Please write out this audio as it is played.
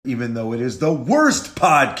even though it is the worst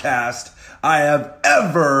podcast I have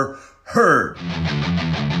ever heard.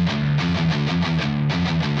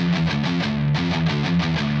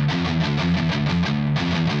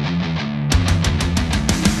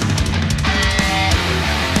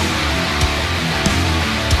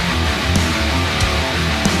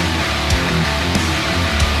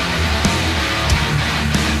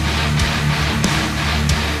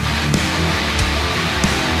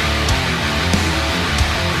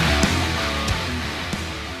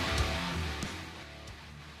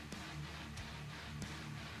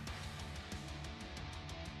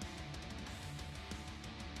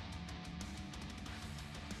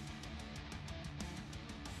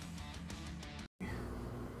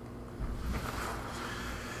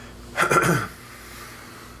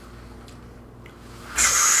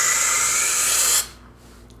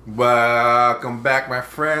 Welcome back, my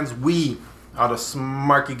friends. We are the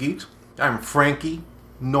Smarky Geeks. I'm Frankie,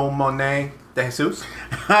 no Monet de Jesus.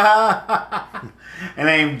 And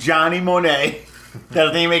I'm Johnny Monet.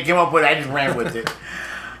 That's the name they came up with. I just ran with it.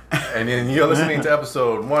 And then you're listening to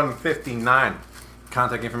episode 159.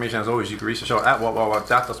 Contact information, as always, you can reach the show at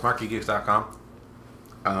www.thesmarkygeeks.com.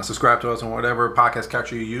 Subscribe to us on whatever podcast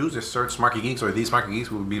catcher you use. Just search Smarky Geeks or These Smarky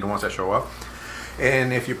Geeks will be the ones that show up.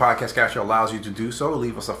 And if your podcast catcher allows you to do so,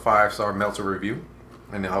 leave us a 5-star Meltzer review,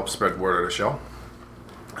 and it helps spread the word of the show.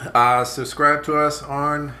 Subscribe to us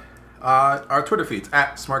on our Twitter feeds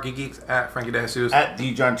at Smarky Geeks, at Frankie De Jesus, At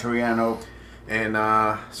D. John Turiano. and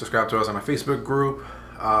subscribe to us on our Facebook group,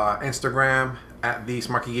 Instagram at the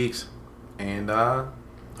Smarky Geeks, and on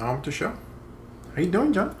to the show. How you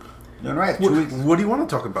doing, John? Doing right. What do you want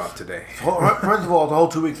to talk about today? First of all, the whole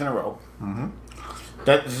 2 weeks in a row. Mm-hmm.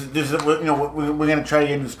 This is we're gonna try to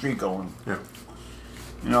get a new streak going. Yeah.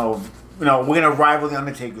 We're gonna rival the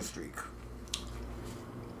Undertaker streak.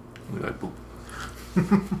 Like poop.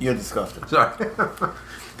 You're disgusting. Sorry.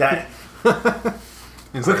 That quick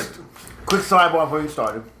sidebar before we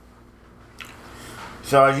started.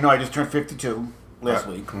 So as you know, I just turned 52 last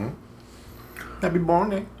week. Mm-hmm. Happy born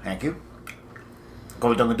day. Thank you. Go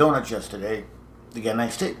to Dunkin' Donuts yesterday to get an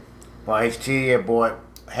iced tea. For iced tea, I bought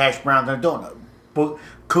hash browns and a donut.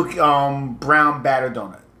 Cookie, brown batter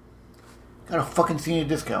donut. Got a fucking senior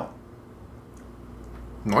discount.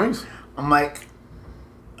 Nice. I'm like,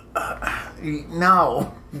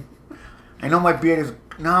 no. I know my beard is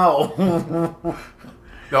no.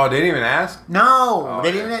 Oh, they didn't even ask? No, Oh,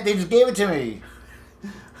 they didn't. They just gave it to me.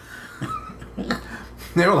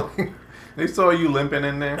 They were like, they saw you limping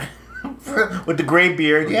in there With the gray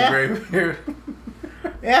beard, with yeah, the gray beard.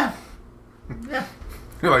 yeah, yeah,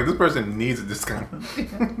 You're like, this person needs a discount.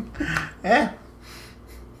 yeah,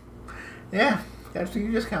 yeah. Got a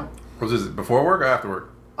senior discount. Was this before work or after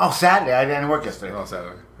work? Oh, Saturday. I didn't work yesterday. Oh,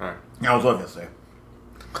 Saturday. All right. I was off yesterday.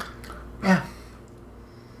 Yeah.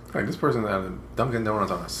 Like, this person had a Dunkin'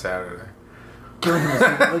 Donuts on a Saturday. Giving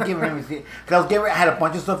him a seat. Because I had a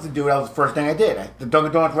bunch of stuff to do. That was the first thing I did. The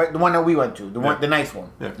Dunkin' Donuts, right, the one that we went to, the nice one,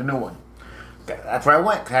 the new one. That's where I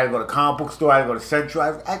went. 'Cause I had to go to the comic book store. I had to go to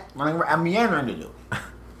Central. I'm meandering to do.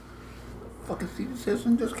 Fucking senior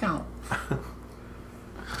citizen discount.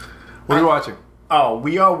 What are you watching? Oh,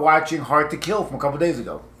 we are watching Hard to Kill from a couple days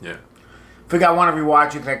ago. Yeah. Figured I want to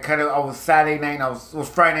rewatch it because I was Saturday night and it was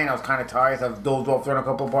Friday night and I was kind of tired, so I dozed off during a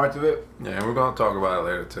couple of parts of it. Yeah, and we're going to talk about it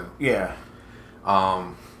later, too. Yeah.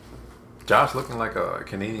 Josh looking like a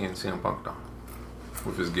Canadian CM Punk, though.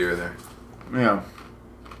 With his gear there. Yeah.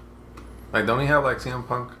 Like, don't he have, like, CM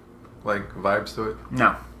Punk, like, vibes to it?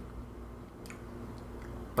 No.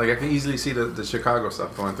 Like, I can easily see the Chicago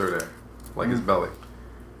stuff going through there. Like, his belly.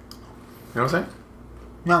 You know what I'm saying?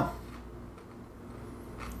 No.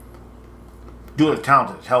 Dude is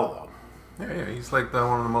talented as hell, though. Yeah, he's like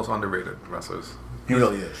one of the most underrated wrestlers. He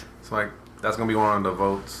really is. It's like, that's going to be one of the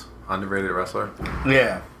votes, underrated wrestler.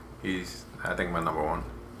 Yeah. He's, I think, my number one.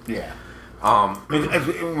 Yeah. I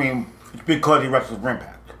mean, it's because he wrestles for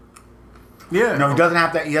Impact. Yeah. No, he doesn't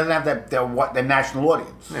have that. He doesn't have the national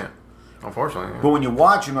audience. Yeah. Unfortunately. Yeah. But when you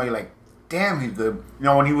watch him, you're like, damn, he's good. You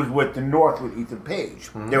know, when he was with the North with Ethan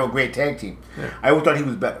Page, they were a great tag team. Yeah. I always thought he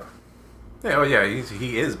was better. Yeah, well, yeah,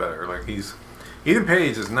 he is better. Like, Ethan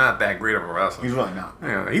Page is not that great of a wrestler. He's really not.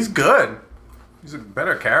 Yeah, he's good. He's a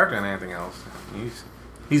better character than anything else.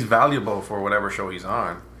 He's valuable for whatever show he's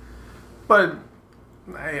on. But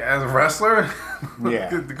as a wrestler, yeah,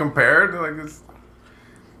 compared, like,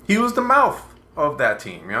 he was the mouth of that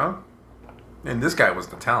team, you know. And this guy was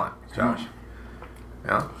the talent, Josh.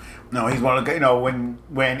 Yeah. No, he's one of the,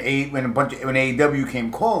 when AEW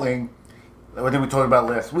came calling, what we talked about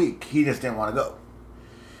last week, he just didn't want to go.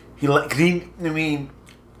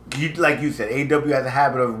 like you said, AEW has a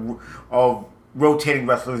habit of rotating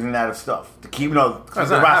wrestlers in and out of stuff to keep, That's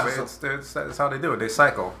not a habit. It's how they do it. They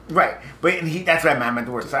cycle. Right, but that's what I meant. I meant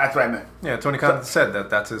the word. That's what I meant. Yeah, Tony Khan said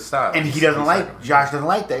that's his style. And Josh doesn't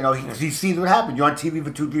like that. He sees what happens. You're on TV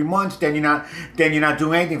for 2-3 months, then you're not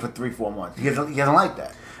doing anything for 3-4 months. He doesn't like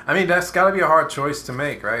that. I mean, that's got to be a hard choice to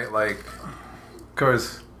make, right? Like,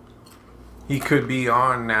 because he could be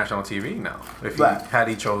on national TV now if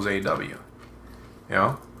he chose AEW,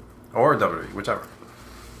 or WWE, whichever,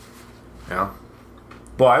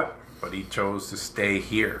 But he chose to stay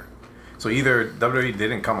here. So either WWE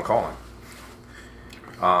didn't come a calling,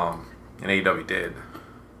 and AEW did,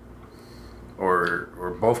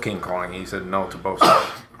 or both came calling. And he said no to both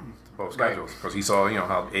schedules because he saw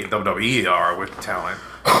how WWE are with talent.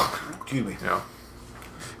 Excuse me.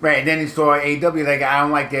 Right, and then he saw AEW like I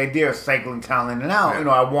don't like the idea of cycling talent in and out.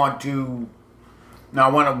 Yeah. I want to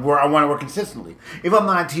work consistently. If I'm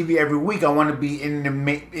not on TV every week, I want to be in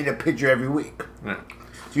a picture every week. Yeah.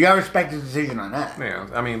 So you gotta respect his decision on that. Yeah,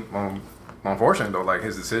 I mean, unfortunately though, like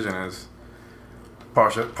his decision is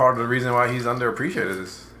part of the reason why he's underappreciated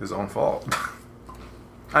is his own fault.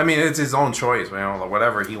 I mean, it's his own choice, like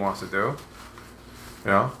whatever he wants to do.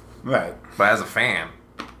 Right. But as a fan,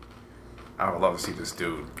 I would love to see this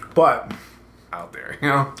dude out there,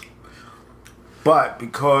 But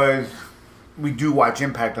because we do watch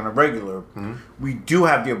Impact on a regular, we do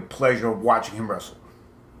have the pleasure of watching him wrestle.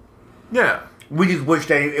 Yeah. We just wish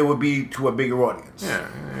that it would be to a bigger audience. Yeah,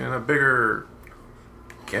 and a bigger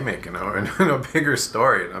gimmick, and a bigger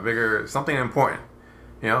story, and a bigger something important,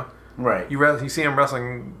 Right. You see him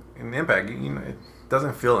wrestling in Impact, it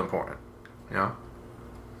doesn't feel important,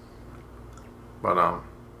 But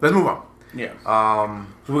let's move on. Yeah. So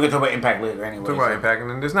we're gonna talk about Impact later, anyway. Talk about Impact,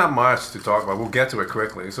 and there's not much to talk about. We'll get to it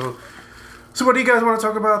quickly. So what do you guys want to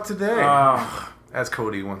talk about today? As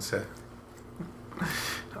Cody once said.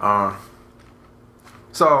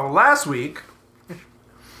 So last week,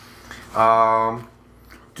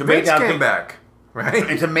 Vince came back,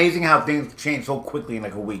 right? It's amazing how things change so quickly in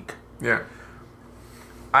like a week. Yeah.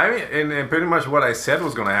 I mean, and pretty much what I said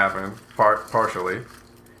was going to happen, partially.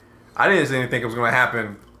 I didn't think it was going to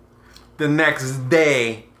happen the next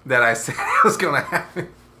day that I said it was going to happen.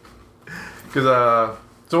 Because,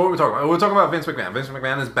 so what we're talking about? We're talking about Vince McMahon. Vince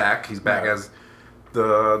McMahon is back. He's back as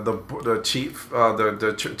the chief,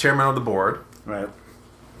 the chairman of the board. Right.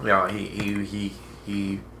 Yeah, he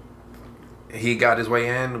got his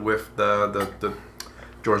way in with the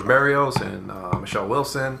George Barrios and Michelle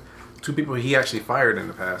Wilson, two people he actually fired in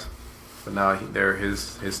the past, but now they're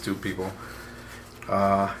his two people.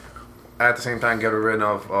 At the same time, get rid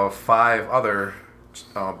of 5 other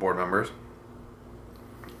board members,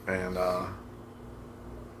 and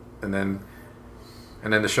then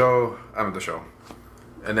the show.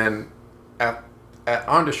 And then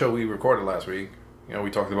on the show we recorded last week. We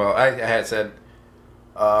talked about. I had said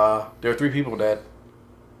there are 3 people that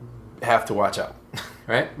have to watch out,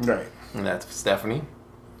 right? Right. And that's Stephanie,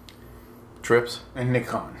 Trips, and Nick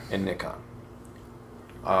Khan.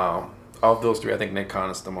 Of those 3, I think Nick Khan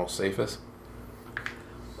is the most safest.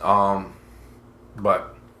 But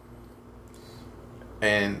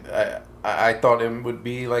I thought it would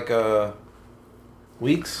be like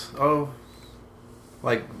weeks of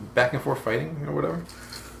like back and forth fighting or whatever,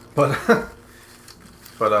 but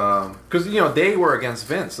because they were against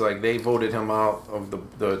Vince, like they voted him out of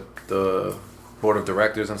the board of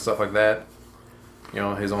directors and stuff like that.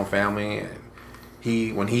 His own family, and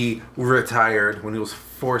when he retired, when he was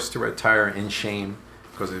forced to retire in shame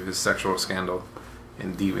because of his sexual scandal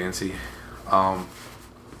and deviancy,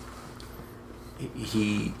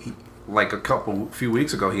 he like few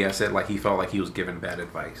weeks ago he had said like he felt like he was given bad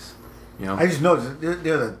advice. I just noticed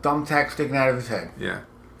there's a thumbtack sticking out of his head. Yeah.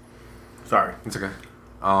 Sorry. It's okay.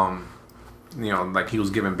 Like he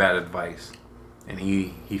was given bad advice, and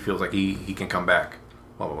he feels like he can come back.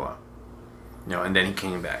 Blah blah blah. And then he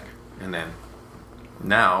came back, and then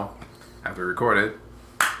now after we recorded,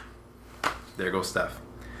 there goes Steph.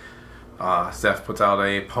 Steph puts out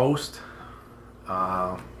a post,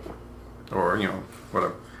 or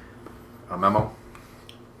whatever, a memo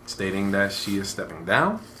stating that she is stepping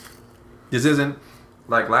down. This isn't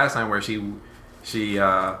like last time where she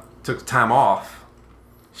took time off.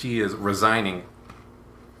 She is resigning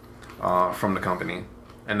from the company,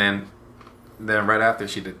 and then right after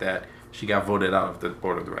she did that, she got voted out of the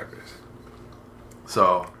board of directors.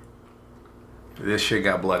 So this shit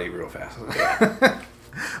got bloody real fast.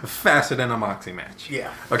 Faster than a Moxie match.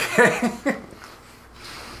 Yeah. Okay.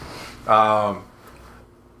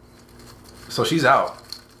 So she's out.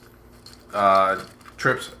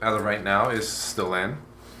 Trips, as of right now, is still in.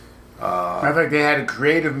 Matter of fact, they had a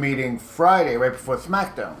creative meeting Friday right before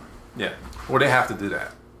SmackDown. Yeah. Well, they have to do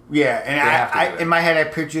that. Yeah, and in my head, I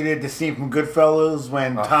pictured it, the scene from Goodfellas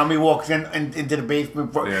when Tommy walks into the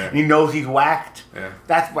basement and he knows he's whacked. Yeah.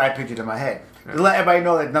 That's what I pictured in my head. Yeah. To let everybody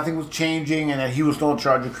know that nothing was changing and that he was still in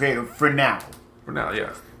charge of creative for now. For now,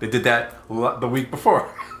 yeah. They did that the week before.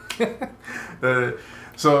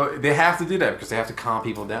 So they have to do that because they have to calm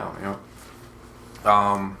people down, you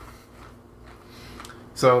know.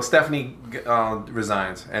 So Stephanie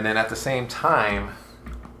resigns, and then at the same time,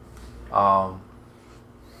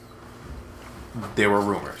 there were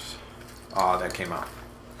rumors that came out.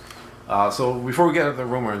 So before we get into the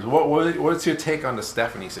rumors, what's your take on the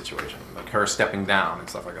Stephanie situation, like her stepping down and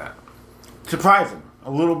stuff like that? Surprising,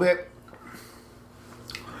 a little bit.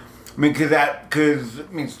 I mean,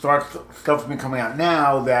 stuff's been coming out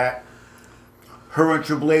now that her and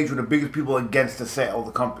Triple H were the biggest people against the sale of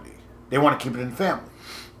the company. They want to keep it in the family.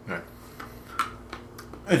 Right.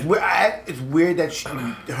 It's weird that she.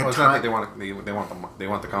 It's not like they want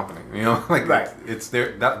the company. You know, like right. It's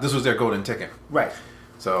their this was their golden ticket. Right.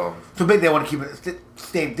 So basically, they want to keep it.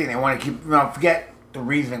 Same thing. They want to keep. Forget the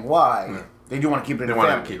reasoning why. Yeah. They do want to keep it. They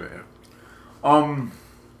want to keep it. Yeah.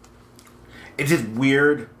 It's just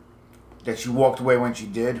weird that she walked away when she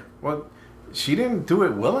did. Well, she didn't do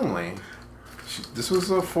it willingly. This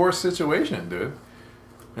was a forced situation, dude.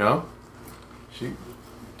 You know,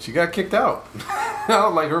 she got kicked out.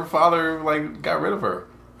 Like her father, got rid of her.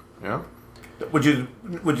 You know, which is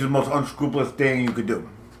the most unscrupulous thing you could do.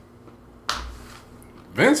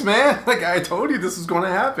 Vince, man, like I told you, this is going to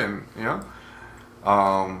happen. You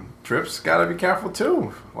know, Tripp's got to be careful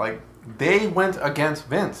too. Like they went against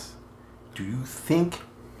Vince. Do you think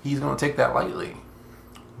he's going to take that lightly?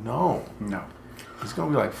 No. He's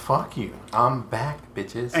going to be like, fuck you. I'm back,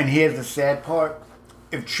 bitches. And here's the sad part.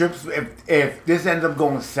 If this ends up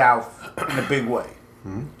going south in a big way,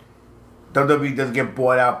 WWE doesn't get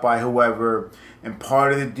bought out by whoever, and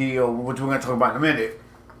part of the deal, which we're going to talk about in a minute,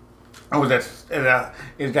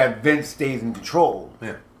 is that Vince stays in control.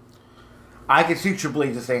 Yeah. I can see Triple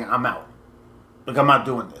H just saying, I'm out. Like, I'm not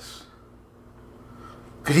doing this.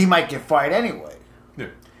 Because he might get fired anyway. Yeah.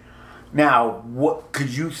 Now, what could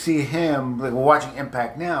you see him, like we're watching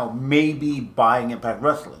Impact now, maybe buying Impact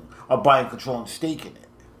Wrestling or buying control and stake in it?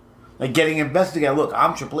 Like getting invested again. Look,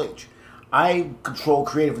 I'm Triple H. I control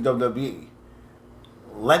creative for WWE.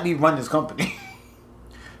 Let me run this company.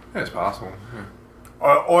 Yeah, it's possible. Yeah.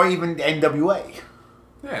 Or even NWA.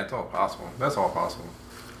 Yeah, it's all possible. That's all possible.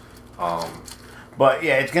 But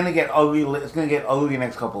yeah, it's gonna get ugly. It's gonna get ugly the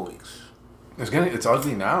next couple of weeks. It's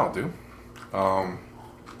ugly now, dude.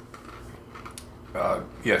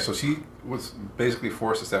 Yeah, so she was basically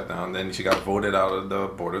forced to step down. Then she got voted out of the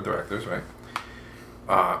board of directors, right?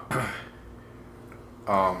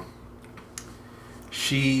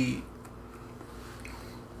 She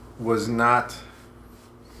was not.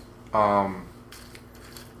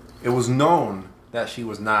 It was known that she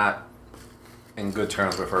was not in good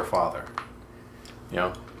terms with her father. You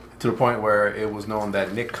know, to the point where it was known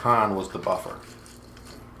that Nick Khan was the buffer.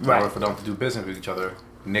 In order for them to do business with each other,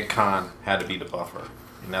 Nick Khan had to be the buffer.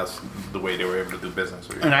 And that's the way they were able to do business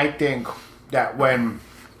with each other. And I think that when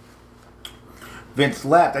Vince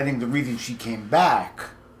left, I think the reason she came back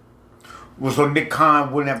was so Nick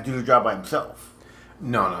Khan wouldn't have to do the job by himself.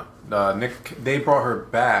 No. They brought her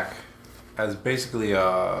back as basically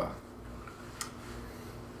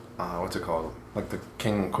what's it called? Like the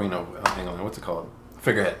king and queen of England. What's it called?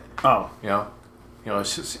 Figurehead. Oh. You know,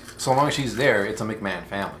 it's just, so long as she's there, it's a McMahon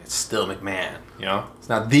family. It's still McMahon. You know, it's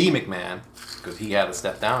not the McMahon because he had to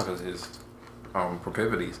step down because of his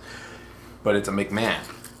proclivities, but it's a McMahon,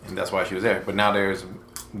 and that's why she was there. But now there's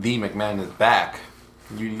the McMahon is back.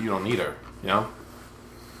 You don't need her. You know,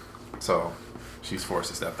 so she's forced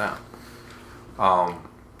to step down.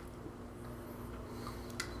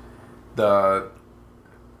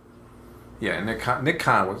 Nick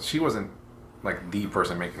Khan she wasn't like the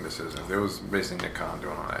person making decisions. It was basically Nick Khan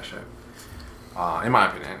doing all that shit. In my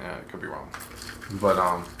opinion, I could be wrong, but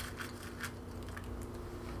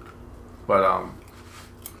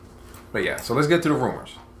yeah. So let's get to the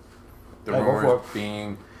rumors. The rumors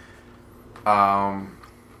being, it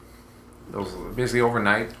was basically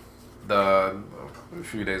overnight, a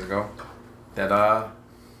few days ago, that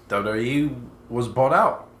WWE was bought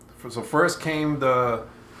out. So first came the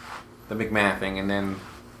McMahon thing, and then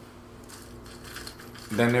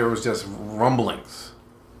there was just rumblings,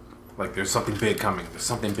 like there's something big coming.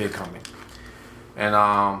 And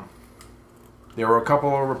there were a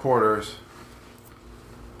couple of reporters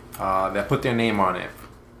that put their name on it,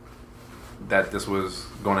 that this was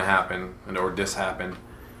going to happen, or this happened.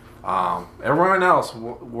 Everyone else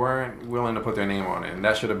weren't willing to put their name on it, and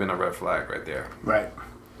that should have been a red flag right there. Right.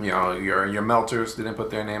 You know, your Melters didn't put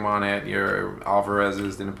their name on it. Your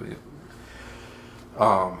Alvarez's didn't put.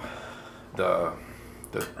 The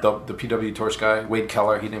PW Torch guy, Wade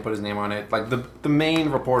Keller, he didn't put his name on it. Like the main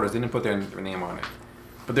reporters didn't put their name on it,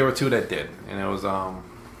 but there were two that did, and it was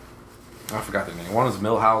I forgot the name. One was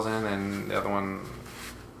Milhausen, and the other one,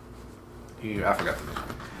 I forgot the name.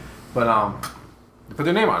 But they put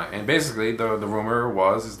their name on it, and basically the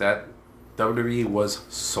rumor is that WWE was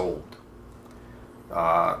sold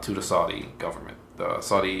to the Saudi government. The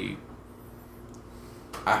Saudi,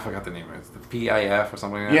 I forgot the name. It's the PIF or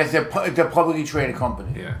something like that. Yes, it's a publicly traded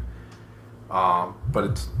company. Yeah. But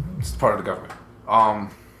it's part of the government.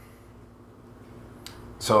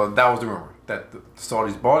 So that was the rumor, that the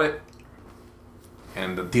Saudis bought it,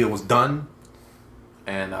 and the deal was done,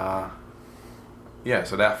 and yeah,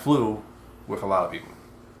 so that flew with a lot of people.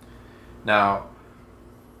 Now,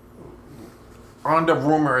 on the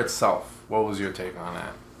rumor itself, what was your take on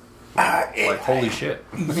that? Holy shit.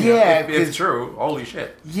 Yeah. if it's true, holy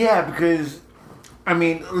shit. Yeah, because, I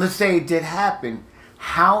mean, let's say it did happen.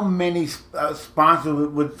 How many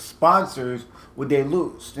sponsors would they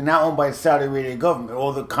lose? They're not owned by the Saudi Arabian government.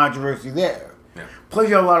 All the controversy there. Yeah. Plus,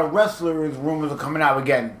 you have a lot of wrestlers. Rumors are coming out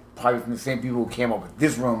again, probably from the same people who came up with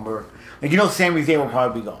this rumor. Like, Sami Zayn will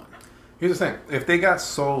probably be gone. Here's the thing: if they got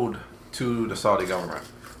sold to the Saudi government,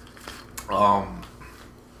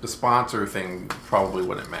 the sponsor thing probably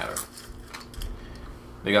wouldn't matter.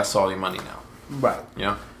 They got Saudi money now, Right. you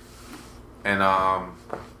know, and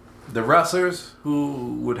the wrestlers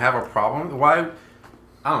who would have a problem. Why?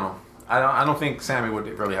 I don't know. I don't think Sammy would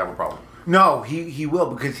really have a problem. No, he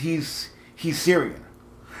will, because he's Syrian.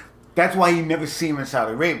 That's why you never see him in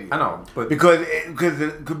Saudi Arabia. I know, but because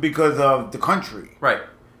of the country. Right.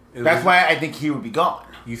 That's why I think he would be gone.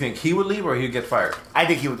 You think he would leave or he'd get fired? I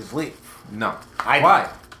think he would just leave. No. Why?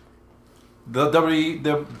 The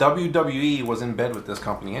WWE was in bed with this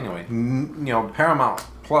company anyway. Paramount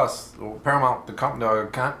Plus, or Paramount, the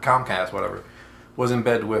Comcast, whatever, was in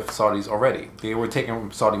bed with Saudis already. They were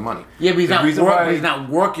taking Saudi money. Yeah, but he's not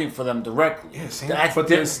working for them directly. Yeah, but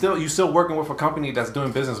you're still working with a company that's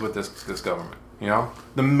doing business with this government. You know, one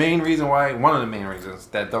of the main reasons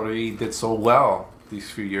that WWE did so well these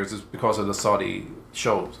few years is because of the Saudi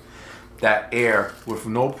shows that air with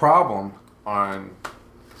no problem on,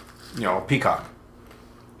 Peacock,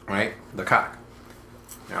 right? The cock.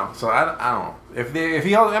 So I don't know if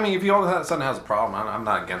he all of a sudden has a problem. I'm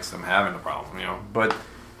not against him having a problem, but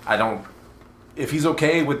I don't. If he's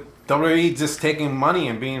okay with WWE just taking money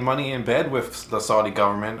and being money in bed with the Saudi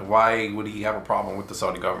government, why would he have a problem with the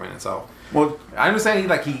Saudi government itself? Well, I understand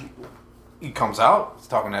he comes out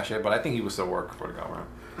talking that shit, but I think he would still work for the government.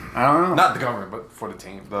 I don't know. Not the government, but for the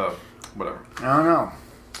team, the whatever. I don't know.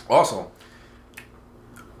 Also,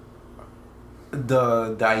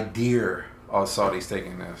 the idea of Saudis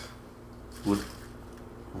taking this would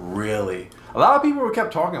really. A lot of people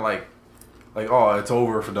kept talking like, oh, it's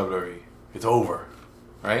over for WWE. It's over,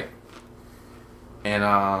 right? And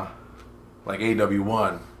like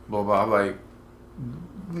AW1, blah blah. Like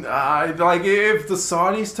if the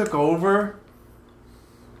Saudis took over,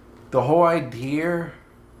 the whole idea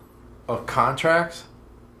of contracts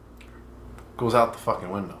goes out the fucking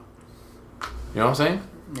window. You know what I'm saying?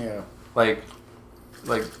 Yeah. Like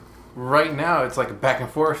right now, it's like a back and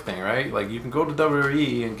forth thing, right? Like you can go to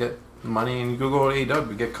WWE and get money, and you can go to AEW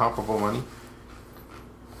and get comparable money.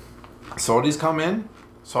 Saudis come in.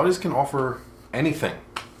 Saudis can offer anything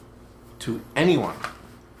to anyone,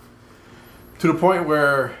 to the point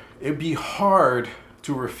where it'd be hard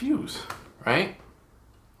to refuse, right?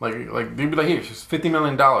 Like they'd be like, here, just $50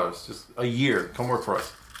 million, just a year, come work for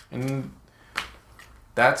us, and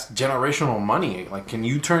that's generational money. Like, can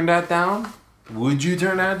you turn that down? Would you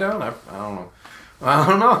turn that down? I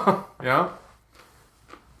don't know.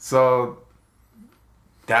 So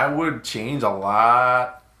that would change a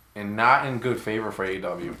lot, and not in good favor for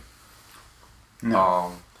AEW.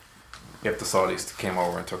 No. If the Saudis came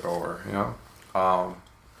over and took over,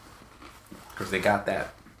 because they got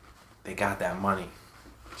that money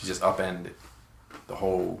to just upend the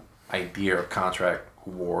whole idea of contract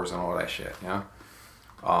wars and all that shit,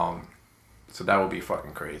 so that would be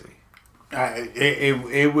fucking crazy.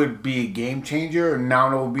 It would be a game changer.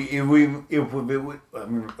 Now it would be it would. If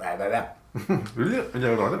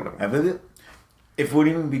it would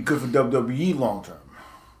even be good for WWE long term.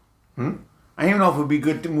 I don't even know if it would be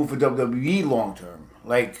good to move for WWE long term.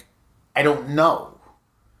 Like, I don't know.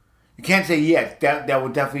 You can't say yes. That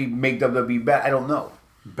would definitely make WWE better. I don't know.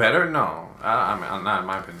 Better? No, I'm not in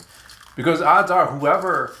my opinion, because odds are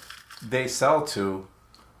whoever they sell to,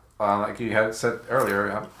 like you had said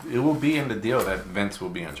earlier, it will be in the deal that Vince will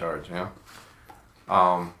be in charge. You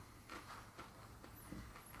know.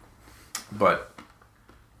 But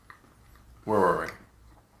where were we?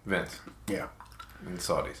 Vince. Yeah. And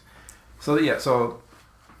Saudis. So yeah. So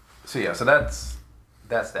that's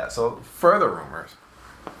that. So further rumors.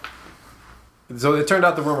 So it turned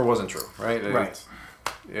out the rumor wasn't true, right? Right.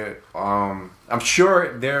 I'm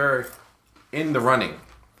sure they're in the running.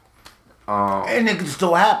 And it can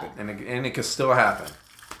still happen. And it could still happen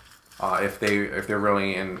if they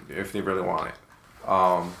really want it.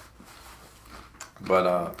 But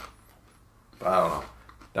I don't know.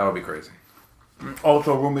 That would be crazy.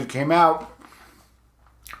 Also, rumors came out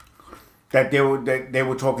that they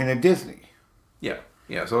were talking to Disney. Yeah.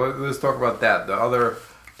 So let's talk about that. The other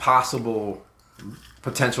possible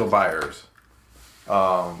potential buyers.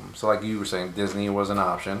 So like you were saying, Disney was an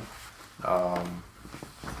option,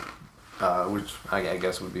 which I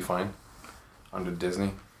guess would be fine under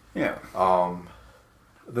Disney. Yeah.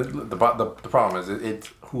 The problem is it's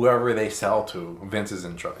whoever they sell to, Vince is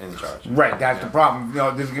in charge. Right, that's the problem. You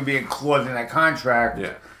know, there's gonna be a clause in that contract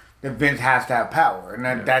that Vince has to have power, and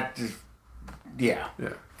that just yeah.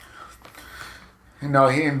 You know,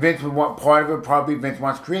 and Vince would want part of it. Probably Vince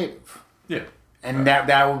wants creative. Yeah. And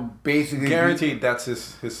that would basically guaranteed. That's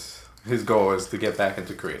his goal is to get back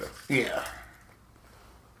into creative. Yeah.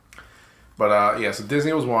 But so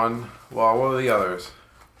Disney was one. Well, what are the others?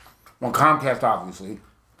 Well, Comcast obviously.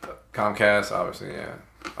 Comcast, obviously, yeah.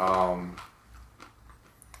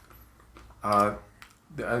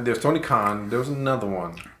 There's Tony Khan. There was another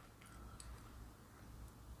one.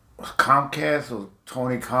 Was Comcast or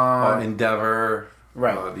Tony Khan? Endeavor.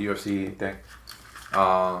 Right. The UFC thing.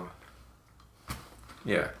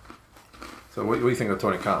 Yeah. So what do you think of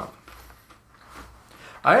Tony Khan?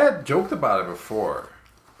 I had joked about it before,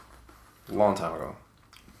 a long time ago,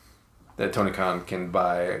 that Tony Khan can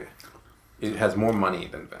buy. It has more money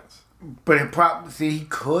than Vince. But it probably he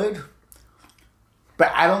could.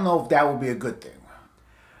 But I don't know if that would be a good thing.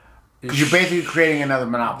 Because you're basically creating another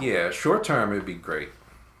monopoly. Yeah, short term it'd be great.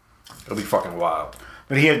 It'll be fucking wild.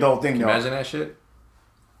 But here's the whole thing, Can you imagine that shit?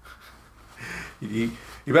 you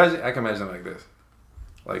imagine, I can imagine it like this.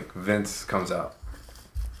 Like Vince comes out,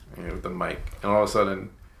 with the mic, and all of a sudden,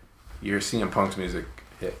 you're CM Punk's music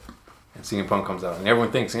hit, and CM Punk comes out, and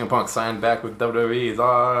everyone thinks CM Punk signed back with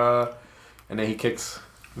WWE, and then he kicks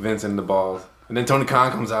Vince in the balls, and then Tony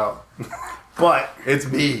Khan comes out. But it's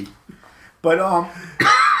me. But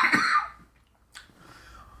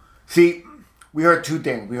see, we heard two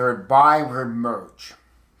things. We heard buy, we heard merge.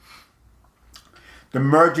 The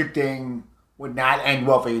merger thing would not end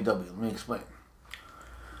well for AEW. Let me explain.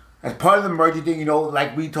 As part of the merger thing,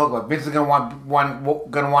 like we talked about, Vince is gonna want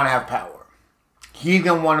to have power. He's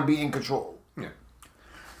gonna want to be in control. Yeah.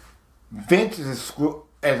 Vince is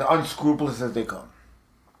as unscrupulous as they come.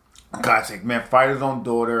 God's sake, man, fired his own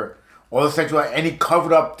daughter, all the sexual, and he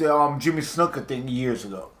covered up the Jimmy Snuka thing years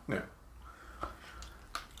ago. Yeah.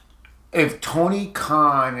 If Tony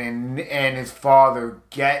Khan and his father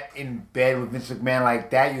get in bed with Vince McMahon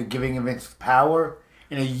like that, you're giving him Vince power.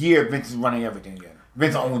 In a year, Vince is running everything again.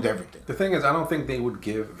 Vince owns everything. The thing is, I don't think they would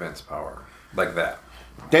give Vince power like that.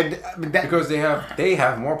 Because they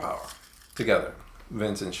have more power together.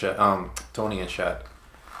 Vince and Tony and Shad,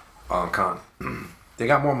 Khan. They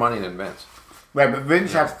got more money than Vince. Right, but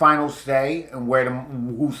Vince has final say in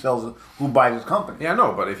who buys his company. Yeah, I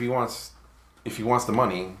know, but if he wants the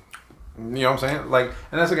money, you know what I'm saying? Like,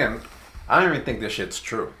 and that's again, I don't even think this shit's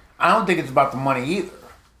true. I don't think it's about the money either.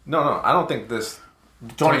 No, I don't think this.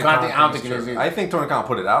 Tony Khan thing, I don't think it is either. I think Tony Khan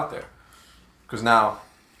put it out there because now,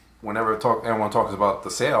 whenever everyone talks about the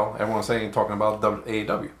sale, everyone's talking about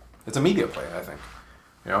AEW. It's a media play, I think.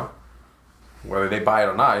 Whether they buy it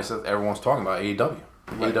or not, everyone's talking about AEW.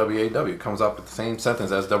 Right. AEW comes up with the same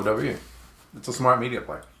sentence as WWE. It's a smart media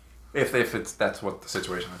play, if that's what the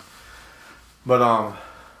situation is. But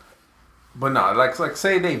no, like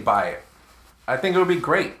say they buy it, I think it would be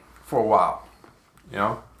great for a while,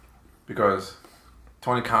 because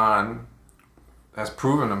Tony Khan has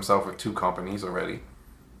proven himself with two companies already,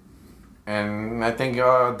 and I think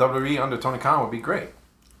WWE under Tony Khan would be great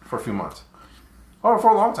for a few months, or for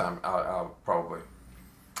a long time, probably.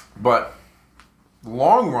 But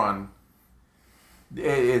long run,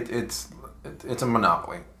 it's a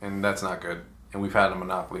monopoly, and that's not good. And we've had a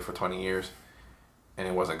monopoly for 20 years, and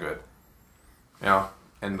it wasn't good.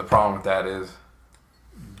 And the problem with that is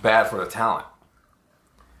bad for the talent,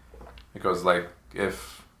 because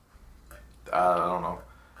if I don't know,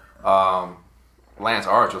 Lance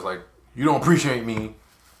Arch was like, "You don't appreciate me,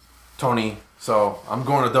 Tony, So I'm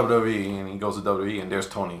going to WWE, and he goes to WWE, and there's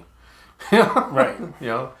Tony. Right. You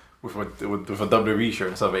know, with a WWE shirt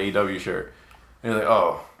instead of an AEW shirt. And you're like,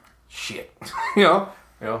 oh, shit. you know,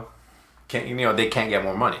 they can't get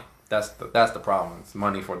more money. That's the problem. It's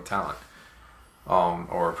money for the talent,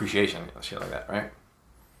 or appreciation, shit like that, right?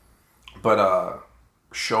 But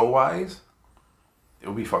show wise, it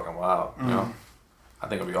would be fucking wild. You know, I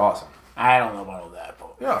think it'd be awesome. I don't know about all that,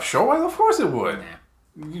 but yeah, show wise, of course it would.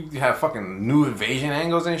 You have fucking new invasion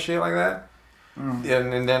angles and shit like that,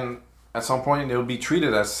 and then at some point they'll be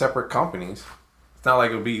treated as separate companies. It's not like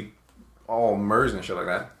it'll be all merged and shit like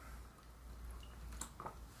that.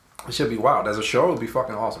 It should be wild. As a show, it'll be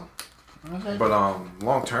fucking awesome. Okay. But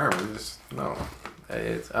long term, it's no,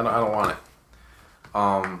 I don't want it.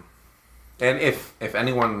 And if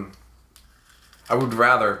anyone, I would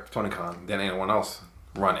rather Tony Khan than anyone else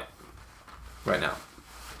run it right now.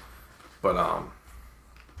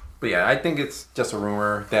 But yeah, I think it's just a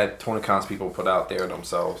rumor that Tony Khan's people put out there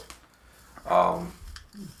themselves, to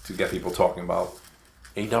get people talking about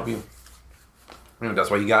AEW. You know,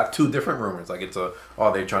 that's why you got two different rumors. Like they're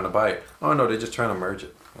trying to buy it. Oh no, they're just trying to merge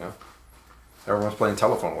it. You know, everyone's playing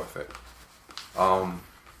telephone with it.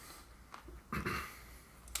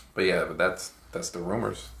 But yeah, that's the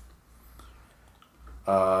rumors.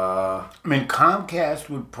 I mean, Comcast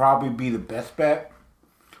would probably be the best bet.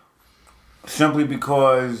 Simply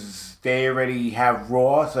because they already have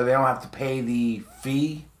Raw, so they don't have to pay the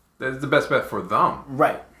fee. That's the best bet for them.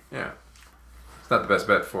 Right. Yeah. It's not the best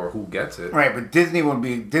bet for who gets it. Right, but Disney would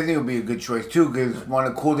be a good choice too, because one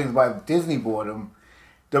of the cool things about Disney bought them,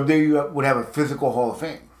 WWE would have a physical Hall of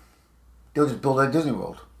Fame. They'll just build it at Disney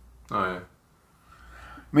World. Oh yeah.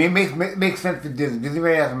 I mean, it makes sense for Disney. Disney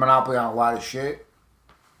really has a monopoly on a lot of shit.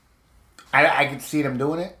 I could see them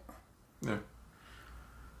doing it. Yeah.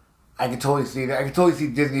 I could totally see that. I could totally see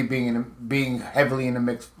Disney being heavily in the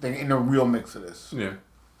mix, in the real mix of this. Yeah.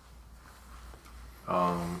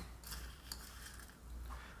 Well,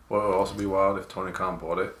 it would also be wild if Tony Khan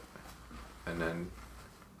bought it and then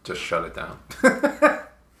just shut it down.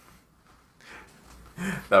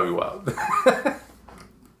 That'd be wild.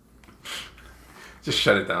 Just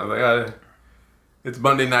shut it down. Like, it's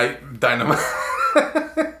Monday Night Dynamite.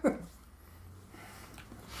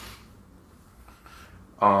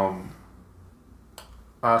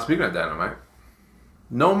 Speaking of Dynamite,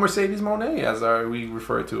 no Mercedes Moné, as we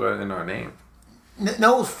refer to it in our name.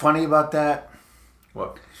 Know what's funny about that?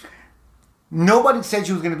 What? Nobody said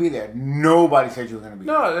she was going to be there. Nobody said she was going to be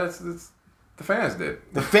there. No, that's the fans did.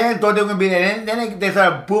 The fans thought they were going to be there. And then they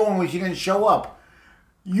started booing when she didn't show up.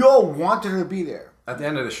 You all wanted her to be there. At the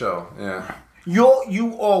end of the show, yeah.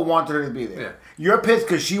 You all wanted her to be there. Yeah. You're pissed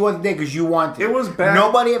because she wasn't there because you wanted. It was bad.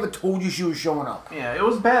 Nobody ever told you she was showing up. Yeah, it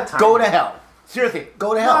was bad time. Go to hell. Seriously,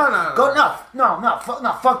 go to hell. No.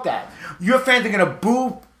 Fuck that. Your fans are gonna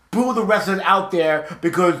boo the wrestlers out there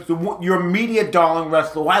because your media darling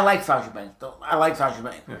wrestler. Well, I like Sasha Banks.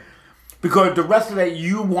 Yeah. Because the wrestler that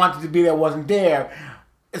you wanted to be there wasn't there.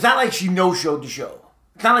 It's not like she no-showed the show.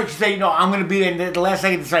 It's not like she said, I'm gonna be there, and the last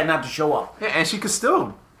second decided not to show up. Yeah, and she could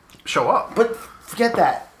still show up. But forget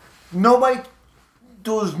that. Nobody.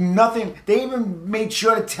 There was nothing. They even made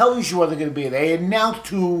sure to tell you she wasn't gonna be there. They announced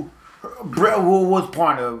who was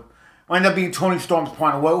partner, ended up being Tony Storm's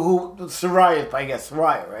partner. Who Saraya, I guess.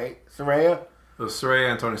 Saraya, right? Saraya? It was Saraya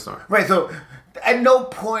and Tony Storm. Right, so at no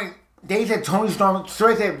point they said Tony Storm.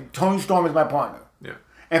 Saraya said Tony Storm is my partner. Yeah.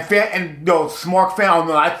 And Smark fan, oh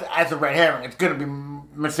no, that's a red herring. It's gonna be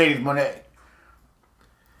Mercedes Moné.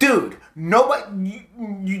 Dude, nobody,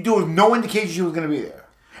 there was no indication she was gonna be there.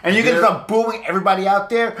 And you're gonna start booing everybody out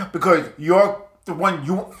there because you're the one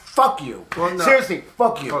fuck you. Well, no. Seriously,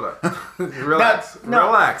 fuck you. Hold on. Relax.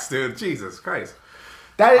 Relax, dude. Jesus Christ.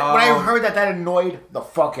 When I heard that annoyed the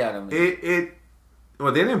fuck out of me.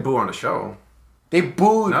 Well, they didn't boo on the show. They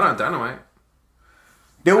booed. Not on Dynamite.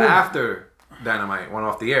 After Dynamite went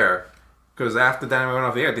off the air. Because after Dynamite went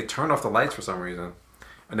off the air, they turned off the lights for some reason.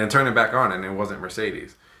 And then turned it back on, and it wasn't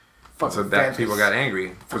Mercedes. So that people got angry.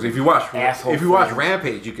 Because if you watch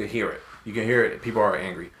Rampage, you could hear it. You can hear it. People are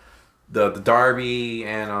angry. The Darby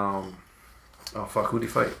and who'd he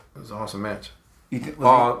fight? It was an awesome match.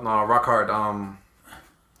 Rock Hard.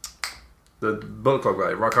 The Bullet Club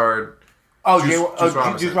guy, Rock Hard.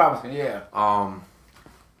 Juice Robinson. Yeah.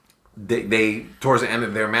 They towards the end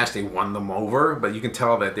of their match they won them over, but you can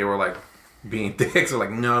tell that they were like being dicks. They're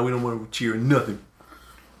like, no, we don't want to cheer nothing.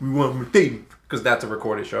 We want Mercedes because that's a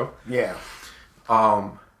recorded show. Yeah.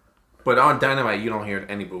 But on Dynamite you don't hear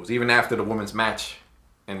any boos, even after the women's match.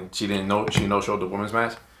 And she no-showed the women's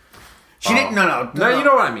match. She didn't. No. You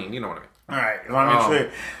know what I mean. All right. I want to make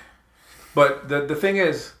sure. But the thing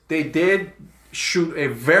is, they did shoot a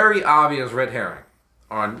very obvious red herring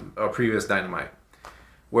on a previous Dynamite,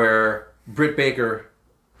 where Britt Baker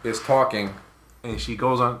is talking, and she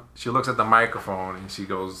looks at the microphone, and she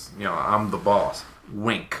goes, I'm the boss.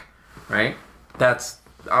 Wink, right? That's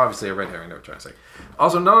obviously a red herring they were trying to say.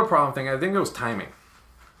 Also, another problem thing, I think it was timing.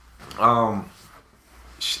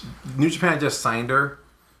 New Japan just signed her,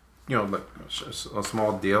 like a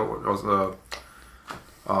small deal. It was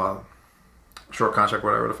a short contract,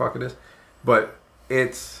 whatever the fuck it is. But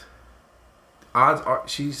it's odds are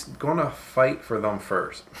she's gonna fight for them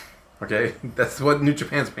first. Okay, that's what New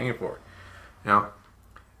Japan's paying for,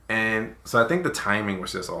 And so I think the timing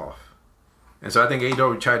was just off. And so I think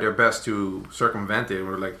AEW tried their best to circumvent it.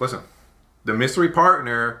 We're like, listen, the mystery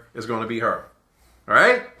partner is going to be her. All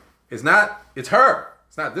right? It's her.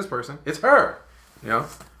 It's not this person. It's her.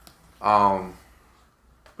 But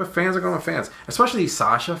fans are going to fans. Especially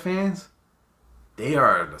Sasha fans. They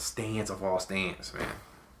are the stands of all stands, man.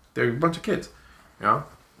 They're a bunch of kids. But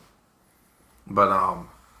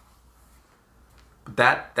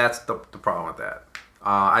that's the problem with that.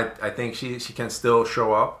 I think she can still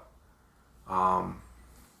show up.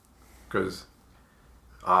 Because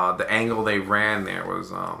the angle they ran there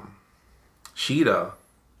was Sheeta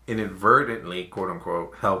inadvertently, quote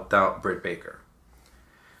unquote, helped out Britt Baker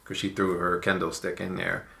because she threw her kendo stick in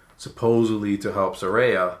there supposedly to help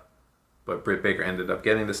Saraya, but Britt Baker ended up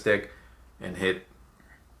getting the stick and hit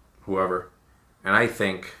whoever. And I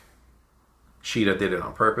think Sheeta did it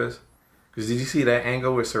on purpose. Because did you see that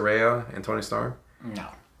angle with Saraya and Tony Storm?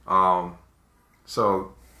 No.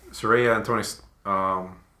 So Saraya and Tony,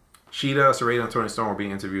 Sheeta, Saraya, and Tony Storm were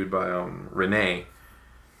being interviewed by Renee,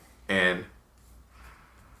 and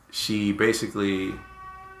she basically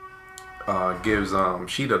gives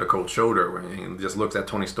Sheeta the cold shoulder and just looks at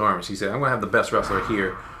Tony Storm, and she said, "I'm gonna have the best wrestler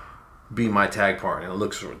here be my tag partner," and it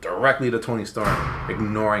looks directly to Tony Storm,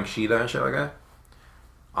 ignoring Sheeta and shit like that.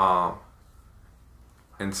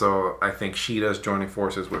 And so I think Sheeta's joining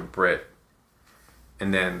forces with Britt,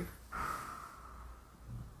 and then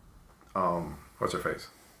what's her face?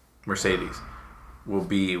 Mercedes will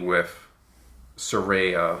be with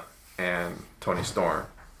Saraya and Tony Storm.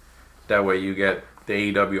 That way you get the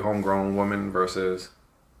AEW homegrown woman versus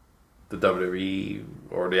the WWE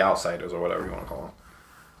or the Outsiders or whatever you want to call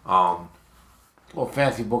them. Well,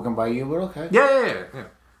 fancy booking by you, but okay. Yeah.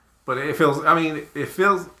 But it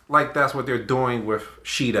feels like that's what they're doing with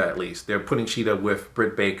Sheeta, at least. They're putting Sheeta with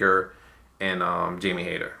Britt Baker and Jamie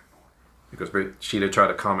Hayter. Because Sheeta tried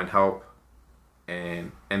to come and help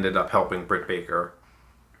and ended up helping Britt Baker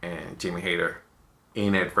and Jamie Hayter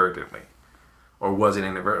inadvertently. Or was it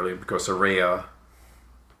inadvertently because Saraya,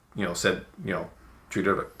 said,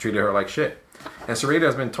 treated her like shit. And Saraya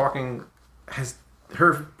has been talking,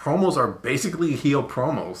 her promos are basically heel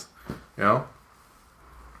promos,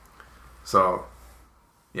 So,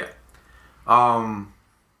 yeah.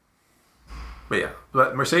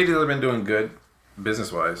 But Mercedes has been doing good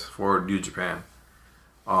business-wise for New Japan.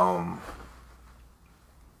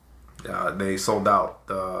 They sold out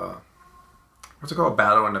the, what's it called?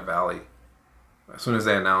 Battle in the Valley. As soon as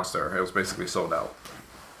they announced her, it was basically sold out.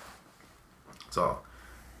 So,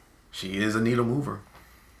 she is a needle mover.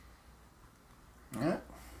 Yeah.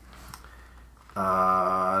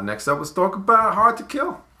 Next up, let's talk about Hard to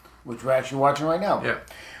Kill. Which we're actually watching right now. Yeah.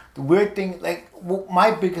 The weird thing,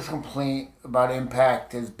 my biggest complaint about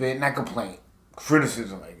Impact has been, not complaint,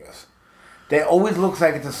 criticism, I guess. That always looks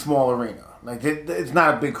like it's a small arena. Like, it's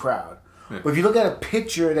not a big crowd. Yeah. But if you look at a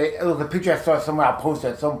picture, it was a picture I saw somewhere, I'll post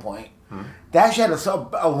at some point, that actually had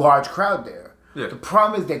a large crowd there. Yeah. The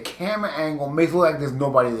problem is the camera angle makes it look like there's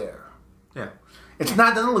nobody there. Yeah.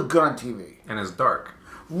 Doesn't look good on TV. And it's dark.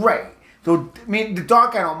 Right. So, the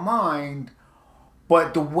dark I don't mind,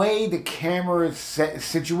 but the way the camera is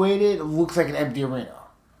situated, it looks like an empty arena.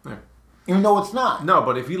 Yeah. Even though it's not. No,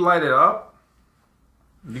 but if you light it up,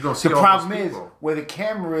 you're going to see the all problem those is, people. where the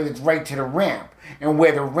camera is, it's right to the ramp. And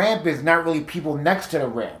where the ramp is, not really people next to the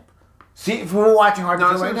ramp. See, if we're watching Hard to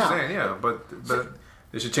Kill right now. Saying, yeah, but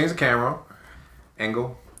they should change the camera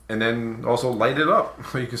angle and then also light it up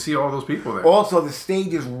so you can see all those people there. Also, the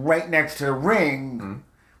stage is right next to the ring,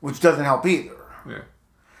 which doesn't help either. Yeah.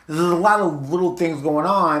 There's a lot of little things going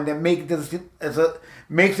on that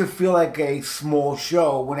makes it feel like a small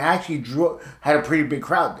show when it actually had a pretty big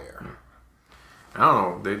crowd there. I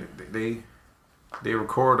don't know. They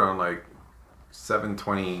record on like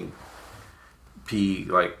 720p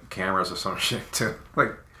like cameras or some shit too.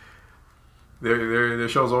 Like their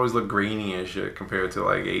shows always look grainy and shit compared to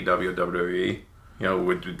like AEW or WWE.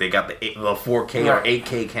 They got the 4K or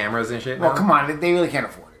 8K cameras and shit. Well, now. come on, they really can't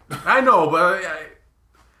afford it. I know, but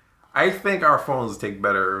I think our phones take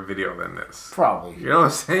better video than this. Probably. You know what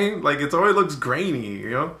I'm saying? Like, it always looks grainy,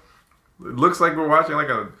 you know? It looks like we're watching like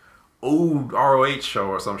a old ROH show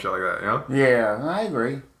or some shit like that, you know? Yeah, I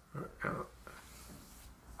agree. Yeah.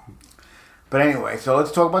 But anyway, so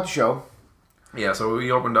let's talk about the show. Yeah, so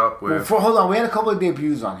we opened up with... Hold on, we had a couple of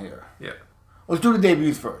debuts on here. Yeah. Let's do the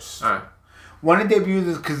debuts first. All right. One of the debuts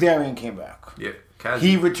is Kazarian came back. Yeah.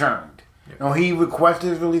 He returned. Yeah. You know, he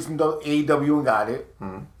requested his release from AEW and got it.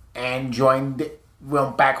 Mm-hmm. And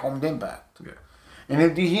went back home to Impact. Yeah.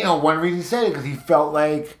 And, one reason he said it because he felt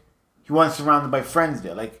like he wasn't surrounded by friends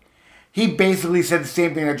there. Like, he basically said the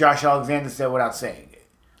same thing that Josh Alexander said without saying it.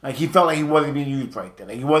 Like, he felt like he wasn't being used right there.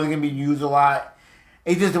 Like, he wasn't going to be used a lot.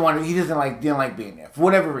 He just didn't want to, didn't like being there for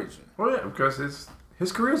whatever reason. Well, yeah, because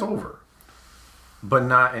his career's over. But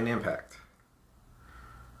not in Impact.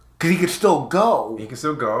 Because he could still go. He can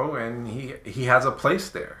still go, and he has a place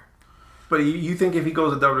there. But you think if he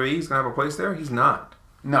goes to WWE, he's going to have a place there? He's not.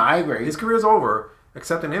 No, I agree. His career's over,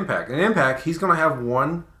 except in Impact. In Impact, he's going to have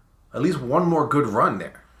at least one more good run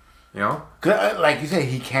there. You know? Like you said,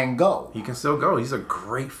 he can go. He can still go. He's a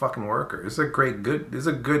great fucking worker. It's a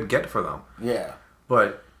good get for them. Yeah.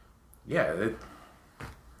 But yeah,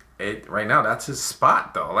 it right now that's his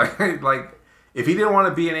spot though. Like if he didn't want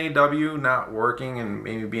to be in AEW, not working and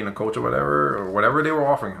maybe being a coach or whatever they were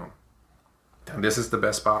offering him, then this is the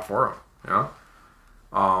best spot for him. You know?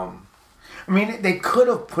 I mean, they could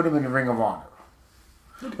have put him in the Ring of Honor.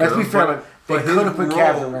 Let's be fair, they could have put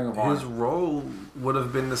Kaz in the Ring of Honor. His role would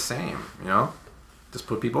have been the same, you know? Just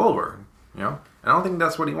put people over, you know? I don't think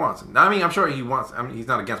that's what he wants. I mean, I'm sure he wants, he's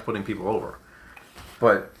not against putting people over.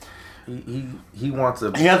 But he wants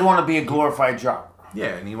to... He doesn't want to be a glorified jobber.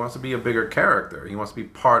 Yeah, and he wants to be a bigger character. He wants to be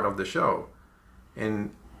part of the show. In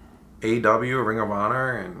AEW, Ring of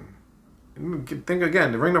Honor, and think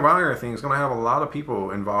again, the Ring of Honor thing is going to have a lot of people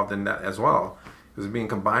involved in that as well. Because it's being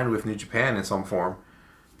combined with New Japan in some form.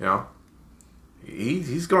 You know?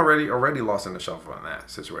 He's already lost in the shuffle in that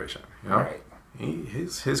situation. You know? Right.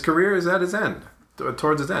 His career is at his end.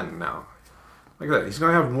 Towards his end now. Like that. He's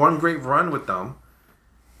going to have one great run with them.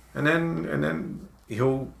 And then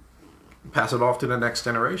he'll pass it off to the next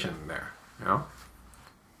generation there, you know.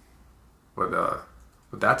 But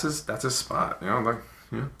that's his spot, you know. Like,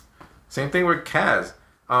 yeah. Same thing with Kaz,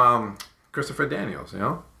 Christopher Daniels, you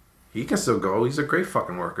know. He can still go. He's a great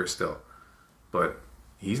fucking worker still, but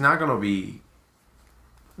he's not gonna be,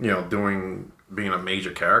 you know, being a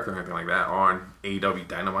major character or anything like that on AEW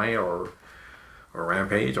Dynamite or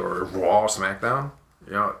Rampage or Raw, SmackDown.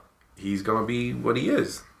 You know, he's gonna be what he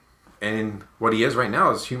is. And what he is right now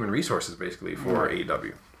is human resources, basically, for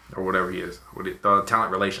AEW. Or whatever he is.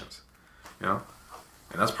 Talent relations. You know?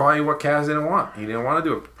 And that's probably what Kaz didn't want. He didn't want to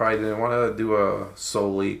do it. Probably didn't want to do a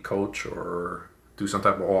solely coach or do some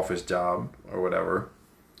type of office job or whatever.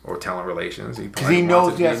 Or talent relations. Because he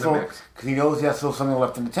knows he has still something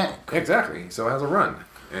left in the tank. Exactly. So it has a run.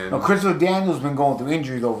 And now, Christopher Daniels has been going through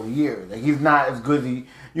injuries over the years. Like, he's not as good as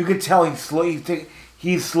you could tell he's slow.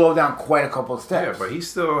 He's slowed down quite a couple of steps. Yeah, but he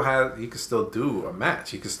can still do a match.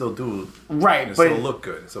 He can still do but still look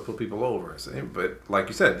good. Still put people over. But like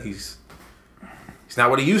you said, he's not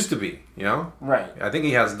what he used to be. You know, right? I think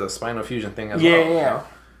he has the spinal fusion thing as well. Yeah. You know?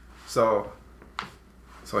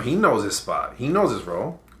 So he knows his spot. He knows his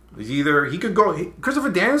role. He could go. Christopher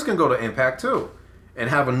Daniels can go to Impact too, and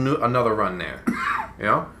have another run there. You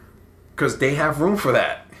know, because they have room for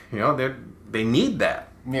that. You know, they need that.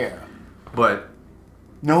 Yeah, but.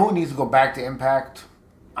 No, who needs to go back to Impact?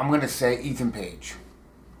 I'm going to say Ethan Page.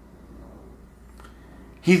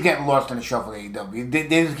 He's getting lost in the shuffle of AEW. They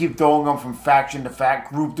just keep throwing him from faction to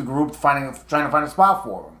fact, group to group, trying to find a spot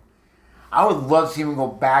for him. I would love to see him go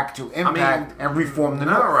back to Impact and reform the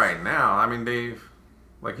Not North. right now. I mean,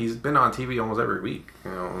 he's been on TV almost every week.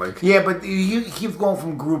 You know, like yeah, but he keeps going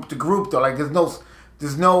from group to group though. Like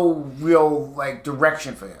there's no real like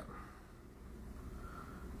direction for him.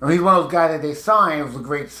 He's one of those guys that they signed. It was a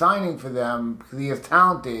great signing for them because he is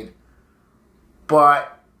talented.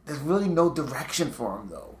 But there's really no direction for him,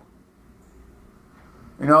 though.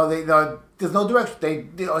 You know, there's no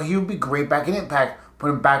direction. He would be great back in Impact. Put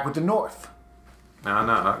him back with the North.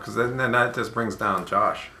 No, because then that just brings down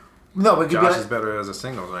Josh. No, but Josh is better as a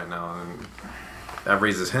singles right now, and that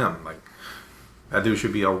raises him. Like, that dude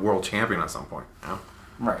should be a world champion at some point. You know?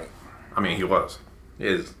 Right. I mean, he was. He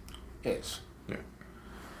is.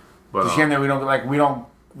 But it's a shame that we don't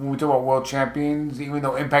when we talk about world champions, even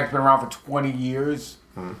though Impact's been around for 20 years,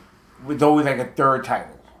 it's always like a third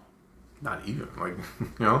title. Not even, like,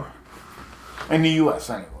 you know? In the U.S.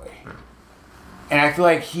 anyway. Yeah. And I feel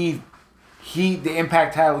like he the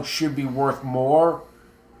Impact title should be worth more.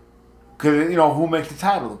 Because, who makes the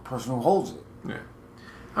title? The person who holds it. Yeah.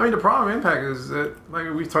 I mean, the problem with Impact is that,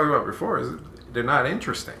 like we talked about before, is that they're not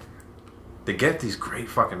interesting. They get these great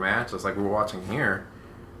fucking matches like we're watching here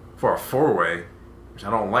for a 4-way, which I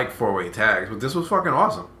don't like 4-way tags, but this was fucking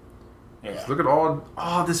awesome. Yeah. Just look at all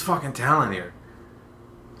this fucking talent here.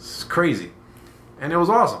 It's crazy. And it was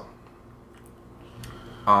awesome.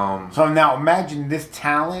 So now imagine this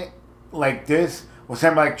talent like this with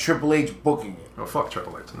somebody like Triple H booking it. Oh, fuck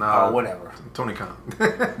Triple H. Nah, whatever. Tony Khan.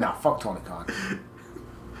 Nah, fuck Tony Khan.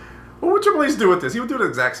 What would Triple H do with this? He would do the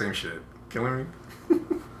exact same shit. Killing me.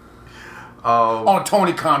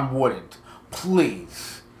 Tony Khan wouldn't.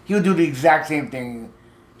 Please. He would do the exact same thing.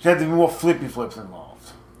 There'd be more flippy flips involved.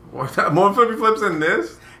 What? More flippy flips than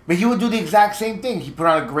this? But he would do the exact same thing. He put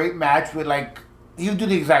on a great match with, he would do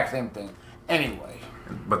the exact same thing. Anyway.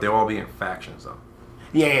 But they'll all be in factions, though.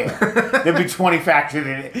 Yeah. There'd be 20 factions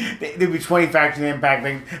in it. There'd be 20 factions in Impact.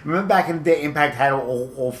 Remember back in the day, Impact had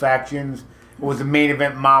all factions? It was the main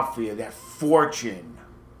event Mafia, that Fortune.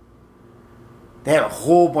 They had a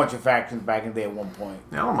whole bunch of factions back in the day at one point.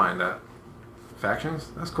 Yeah, I don't mind that.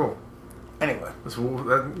 Factions? That's cool. Anyway.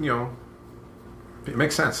 It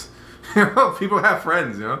makes sense. People have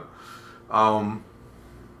friends, So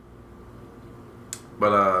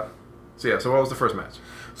what was the first match?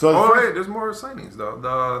 Wait, there's more signings, though.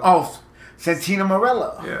 Santino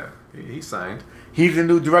Marella. Yeah, he signed. He's the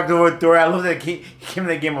new director of Authority. I love that he came in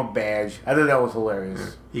and gave him a badge. I thought that was hilarious. Yeah.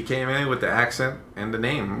 He came in with the accent and the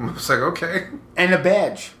name. I was like, okay. And a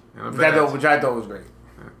badge. Which I thought was great.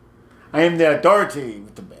 Yeah. I am the authority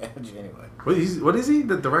with the badge. Anyway. What is he?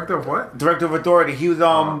 The director of what? Director of Authority. He was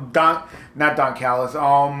not Don Callis.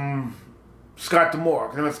 Scott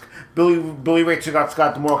D'Amore. Billy Ray took out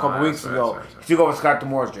Scott D'Amore a couple weeks ago. He took over Scott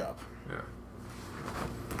D'Amore's job. Yeah.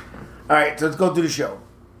 All right, so let's go through the show.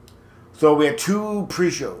 So we had 2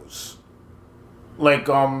 pre-shows.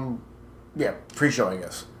 Pre-show, I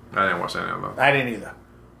guess. I didn't watch any of them. I didn't either.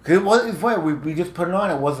 Because it's funny, we just put it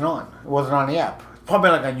on. It wasn't on. It wasn't on the app. It's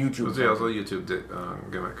probably on YouTube. It was a YouTube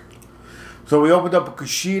gimmick. So we opened up.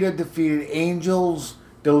 Kushida defeated Angels,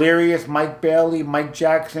 Delirious, Mike Bailey, Mike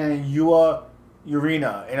Jackson, and Urena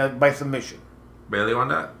by submission. Bailey won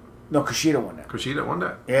that? No, Kushida won that. Kushida won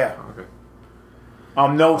that? Yeah. Oh, okay.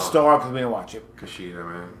 No star because we didn't watch it. Kushida,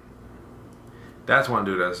 man. That's one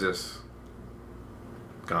dude that's just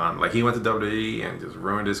gone. Like, he went to WWE and just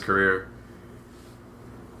ruined his career.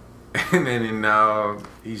 And then now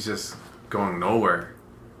he's just going nowhere.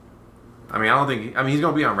 I mean, he's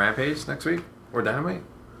going to be on Rampage next week or Dynamite.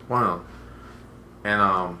 Wow.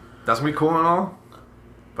 And that's going to be cool and all.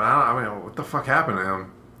 But what the fuck happened to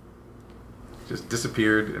him? Just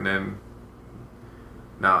disappeared, and then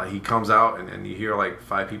now he comes out and you hear like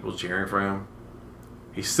 5 people cheering for him.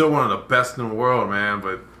 He's still one of the best in the world, man,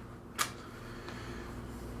 but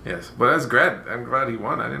yes. But that's great. I'm glad he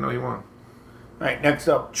won. I didn't know he won. All right, next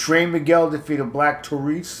up, Trey Miguel defeated Black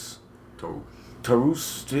Taurus.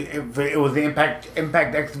 Taurus. It was the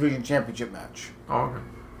Impact X Division Championship match. Oh, okay.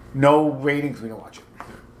 No ratings. We didn't watch it. Yeah.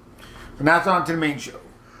 So now it's on to the main show.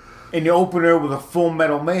 In the opener was a Full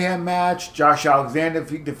Metal Mayhem match. Josh Alexander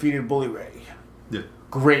defeated Bully Ray. Yeah.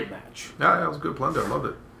 Great match. Yeah, that was a good plunder. I loved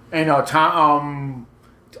it. And at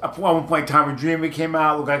one point, Tommy Dreamer came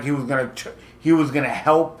out. Looked like he was gonna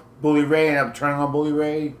help Bully Ray and ended up turning on Bully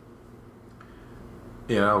Ray.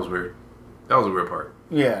 Yeah, that was weird. That was a weird part.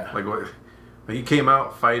 Yeah. Like what? He came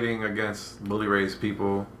out fighting against Bully Ray's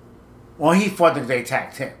people. Well, he fought because they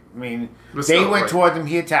attacked him. I mean, they went towards him.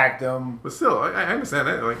 He attacked them. But still, I understand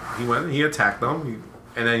that. Like he attacked them,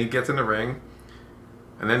 and then he gets in the ring,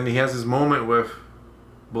 and then he has his moment with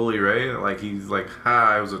Bully Ray. Like he's like,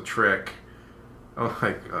 "Ha, it was a trick." I'm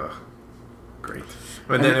like, great.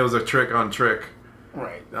 But then it was a trick on trick.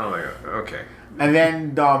 Right. I'm like, okay. And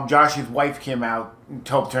then Josh's wife came out and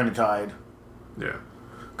helped turn the tide. Yeah.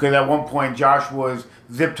 Because at one point Josh was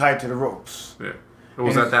zip tied to the ropes. Yeah. It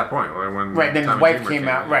was at that point when then his wife came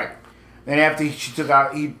out. Right. Then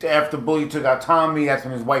after Bully took out Tommy, that's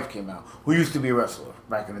when his wife came out, who used to be a wrestler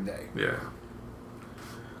back in the day. Yeah.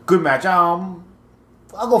 Good match. I'll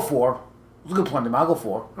go 4. It was a good plunder. I'll go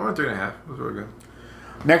 4. I went 3.5. It was really good.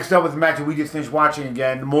 Next up was the match that we just finished watching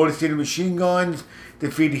again. The Motor City Machine Guns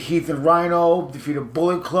defeated Heath and Rhino, defeated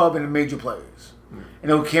Bullet Club and the Major Players.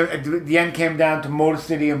 And the end came down to Motor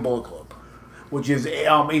City and Bullet Club, which is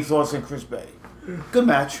Ethos and Chris Bay. Good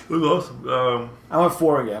match. It was awesome. I went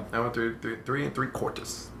 4 again. I went 3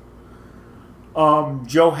 3/4.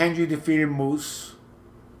 Joe Hendry defeated Moose.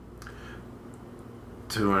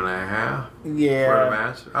 2.5. Yeah. For the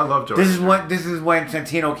match. I love Joe. This is when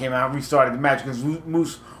Santino came out and restarted the match because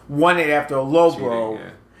Moose won it after a low blow.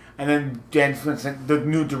 Yeah. And then the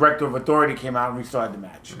new director of Authority came out and restarted the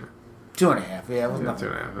match. Yeah. 2.5. Yeah, it was nothing.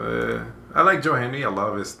 2.5. I like Joe Henry. I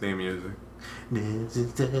love his theme music. This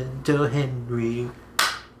is Joe Henry.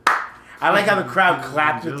 I like how the crowd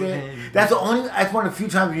clapped with it. That's one of the few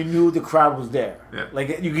times you knew the crowd was there. Yeah.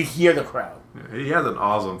 Like you could hear the crowd. Yeah, he has an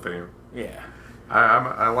awesome theme. Yeah.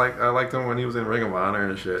 I liked him when he was in Ring of Honor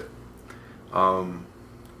and shit.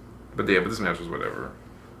 But this match was whatever.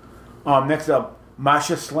 Next up,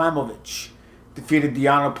 Masha Slamovich defeated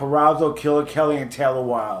Deonna Purrazzo, Killer Kelly, and Taylor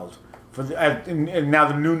Wilde and now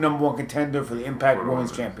the new #1 contender for the Impact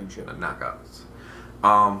Women's Championship. The knockouts.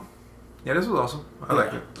 Yeah, this was awesome. I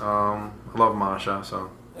liked it. I love Masha,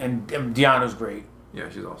 so. And Deanna's great. Yeah,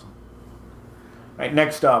 she's awesome. Right,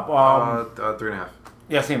 next up. 3.5.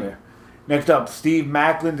 Yeah, same here. Next up, Steve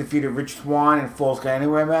Macklin defeated Rich Swann in a Falls Count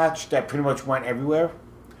Anywhere match that pretty much went everywhere.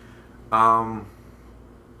 Yeah,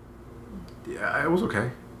 it was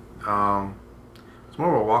okay. It's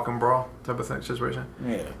more of a walk and brawl type of situation.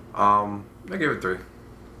 Yeah. I gave it 3.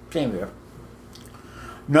 Same here.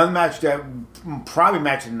 Another match that probably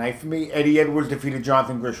match of the night for me, Eddie Edwards defeated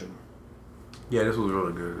Jonathan Gresham. Yeah, this was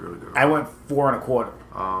really good, really good. I went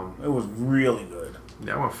 4.25. It was really good.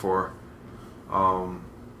 Yeah, I went 4.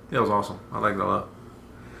 It was awesome. I liked it a lot.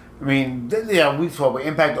 I mean, we saw, but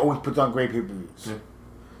Impact always puts on great pay-per-views. Yeah.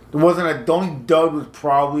 The only dud was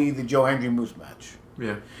probably the Joe Hendry Moose match.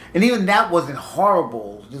 Yeah. And even that wasn't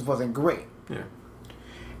horrible, it just wasn't great. Yeah.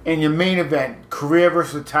 In your main event, career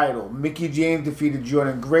versus title, Mickie James defeated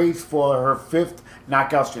Jordynne Grace for her 5th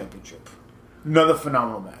Knockouts Championship. Another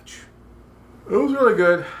phenomenal match. It was really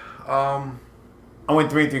good. I went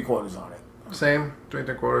 3 3/4 on it. Same, 3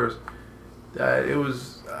 3/4. I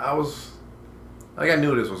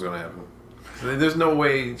knew this was going to happen. There's no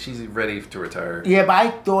way she's ready to retire. Yeah, but I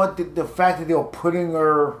thought that the fact that they were putting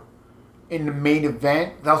her in the main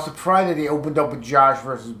event, I was surprised that they opened up with Josh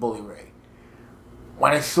versus Bully Ray.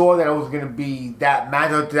 When I saw that it was going to be that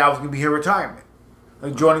match, I thought that was going to be her retirement.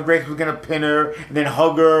 Like Jordynne Grace was going to pin her and then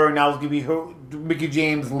hug her, and that was going to be Mickie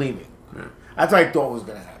James leaving. Yeah. That's what I thought was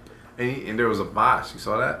going to happen. And there was a botch. You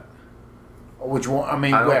saw that? Which one? I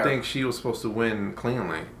mean, I don't think she was supposed to win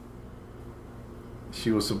cleanly.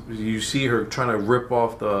 You see her trying to rip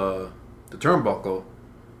off the turnbuckle,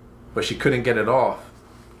 but she couldn't get it off.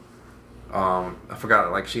 I forgot.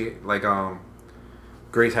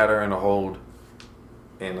 Grace had her in a hold,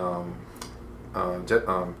 and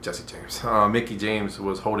Jesse James, Mickie James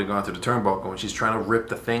was holding on to the turnbuckle, and she's trying to rip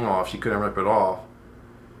the thing off. She couldn't rip it off,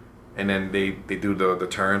 and then they do the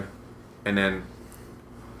turn, and then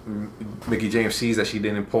Mickie James sees that she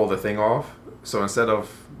didn't pull the thing off, so instead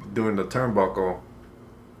of doing the turnbuckle,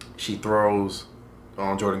 she throws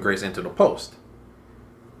Jordynne Grace into the post,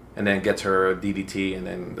 and then gets her DDT, and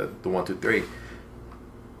then the 1, 2, 3.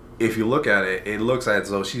 If you look at it, it looks as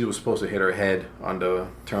though she was supposed to hit her head on the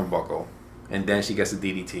turnbuckle, and then she gets the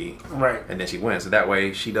DDT, right? And then she wins. So that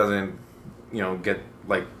way she doesn't, get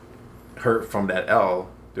hurt from that L.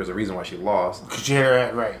 There's a reason why she lost. Cause she hit her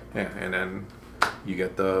head, right? Yeah, and then you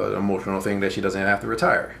get the emotional thing that she doesn't have to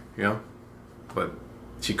retire, but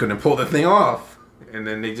she couldn't pull the thing off, and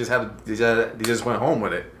then they just went home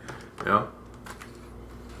with it,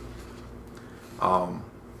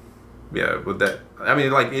 Yeah, with that, I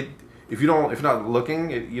mean, if you're not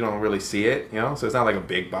looking, you don't really see it, So it's not like a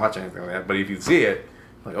big botch or anything like that. But if you see it,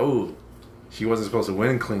 oh, she wasn't supposed to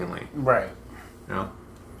win cleanly, right?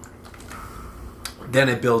 Then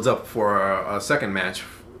it builds up for a second match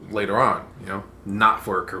later on, not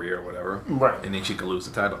for a career or whatever, right? And then she could lose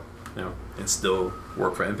the title, and still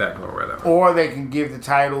work for Impact or whatever. Or they can give the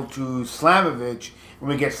title to Slamovich, and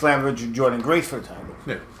we get Slamovich and Jordynne Grace for the title.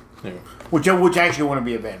 Yeah. Which actually wouldn't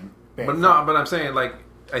be a bad. But no, but I'm saying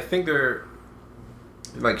I think they're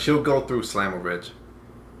she'll go through Slamovich.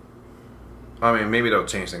 I mean, maybe they'll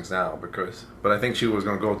change things now but I think she was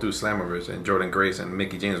going to go through Slamovich, and Jordynne Grace and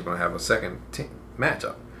Mickie James are going to have a second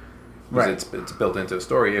matchup. Right. It's built into the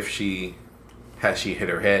story. If she hit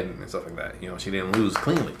her head and stuff like that, she didn't lose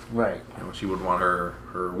cleanly. Right. She would want her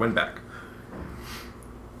win back.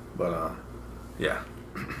 But yeah.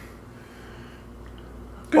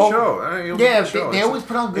 Good show. I mean, yeah, they always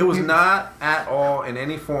put on good. It was not at all in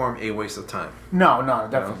any form a waste of time. No,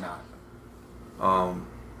 definitely not.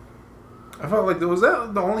 I felt like was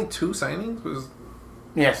that the only 2 signings?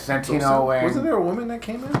 Yes, Santino and... Wasn't there a woman that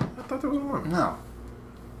came in? I thought there was a woman. No.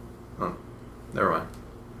 Oh, never mind.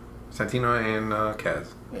 Santino and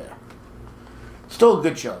Kaz. Yeah. Still a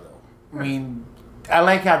good show, though. I mean, I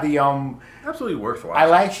like how the Absolutely worth watching. I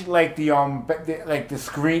like the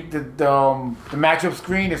screen the matchup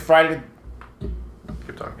screen is Friday.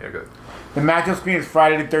 Keep talking. Yeah, good. The matchup screen is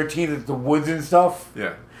Friday the 13th. It's the woods and stuff.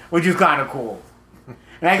 Yeah. Which is kind of cool.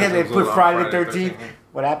 And I guess they put Friday the 13th.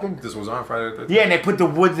 What happened? This was on Friday the 13th? Yeah, and they put the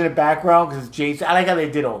woods in the background because it's Jason. I like how they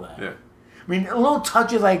did all that. Yeah. I mean, little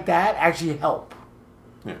touches like that actually help.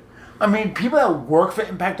 Yeah. I mean, people that work for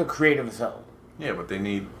Impact are creative as hell. Yeah, but they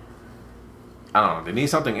need... I don't know. They need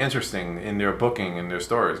something interesting in their booking and their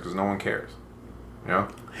stories because no one cares. You know?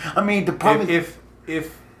 I mean, the problem is...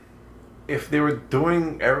 If they were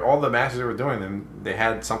doing all the matches they were doing, then they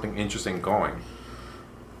had something interesting going,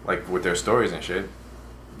 like with their stories and shit,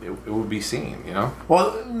 it would be seen, you know.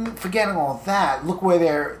 Well, forgetting all that, look where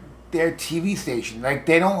their TV station, like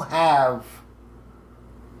they don't have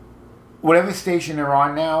whatever station they're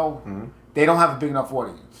on now. Mm-hmm. They don't have a big enough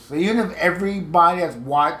audience. So even if everybody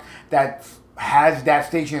that has that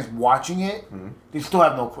station is watching it, mm-hmm. they still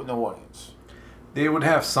have no audience. They would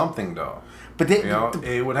have something though. But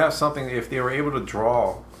it would have something if they were able to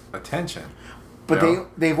draw attention. But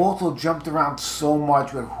they've also jumped around so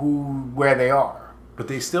much with where they are. But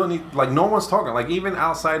they still need, like, no one's talking. Like, even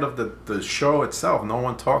outside of the show itself, no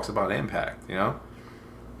one talks about Impact, you know?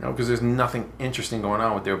 Because there's nothing interesting going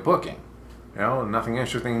on with their booking. Nothing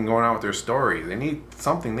interesting going on with their story. They need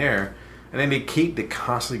something there. And then they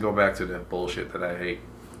constantly go back to the bullshit that I hate.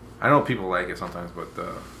 I know people like it sometimes, but,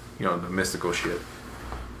 the mystical shit.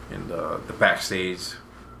 And the backstage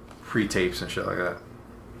pre-tapes and shit like that.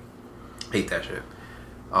 Hate that shit.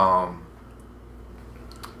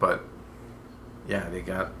 But yeah, they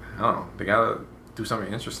gotta do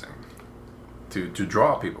something interesting to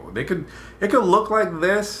draw people. It could look like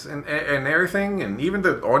this and everything, and even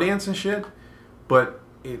the audience and shit, but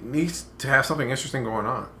it needs to have something interesting going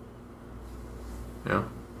on.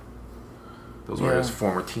 Those were his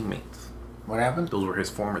former teammates. What happened? Those were his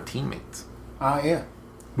former teammates. Yeah.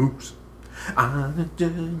 Moves.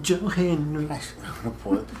 Joe Henry.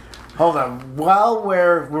 Hold on. While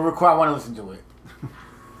we're recording, I want to listen to it.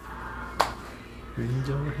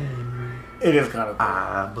 Joe Henry. It is kind of cool.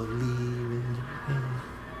 I believe in Joe Henry.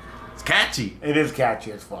 It's catchy. It is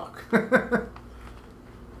catchy as fuck.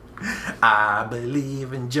 I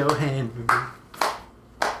believe in Joe Henry.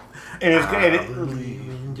 I believe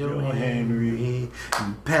in Joe Henry.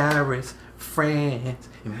 In Paris, France,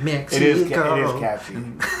 in Mexico. It is catchy.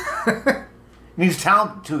 He's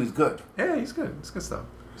talented too. He's good. Yeah, he's good. It's good stuff.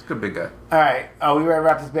 He's a good big guy. All right. Are we ready to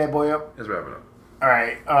wrap this bad boy up? Let's wrap it up. All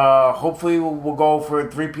right. Hopefully we'll go for a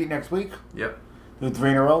 3-peat next week. Yep. Do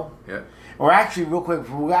 3 in a row. Yeah. We're actually, real quick,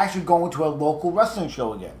 going to a local wrestling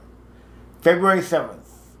show again. February 7th.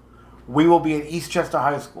 We will be at Eastchester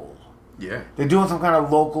High School. Yeah. They're doing some kind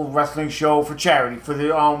of local wrestling show for charity. For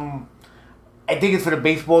the, I think it's for the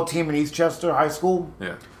baseball team in Eastchester High School.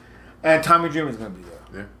 Yeah. And Tommy Dreamer's going to be there.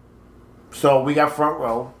 Yeah. So we got front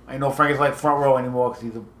row. I know Frankie's like front row anymore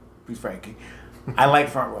because he's Frankie. I like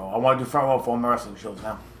front row. I want to do front row for all my wrestling shows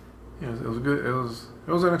now. Yeah, it was good. It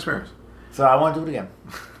was an experience. So I want to do it again.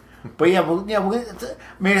 But yeah, I mean,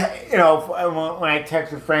 when I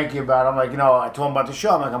texted Frankie about it, I'm like, I told him about the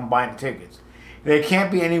show. I'm like, I'm buying the tickets. They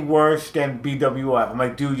can't be any worse than BWF. I'm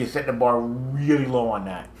like, dude, you're setting the bar really low on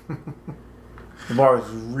that. The bar is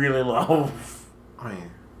really low. I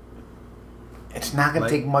mean, it's not going to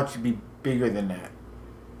take much to be bigger than that.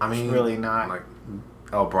 I mean, it's really not. Like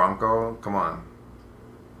El Bronco, come on.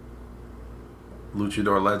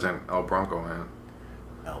 Luchador legend, El Bronco, man.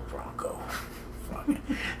 El Bronco.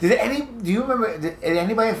 Do you remember? Did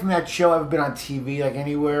anybody from that show ever been on TV, like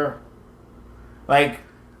anywhere? Like,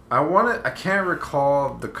 I can't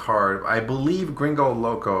recall the card. I believe Gringo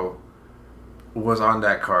Loco was on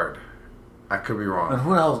that card. I could be wrong. And who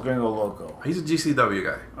the hell is Gringo Loco? He's a GCW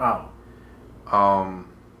guy. Oh.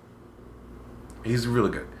 He's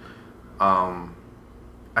really good.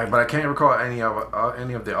 But I can't recall any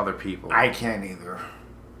of the other people. I can't either.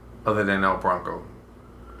 Other than El Bronco.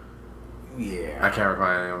 Yeah. I can't recall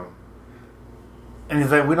any of them. And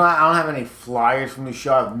it's like I don't have any flyers from the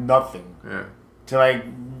show. I have nothing. Yeah. To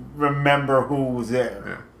remember who was there.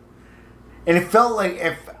 Yeah. And it felt like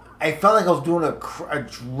I was doing a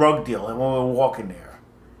drug deal when we were walking there.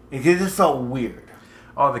 It just felt weird.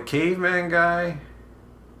 Oh, the caveman guy.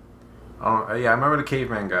 Oh yeah, I remember the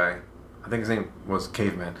caveman guy. I think his name was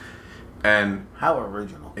Caveman. And how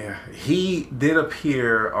original. Yeah, he did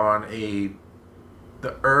appear on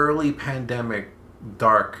the early pandemic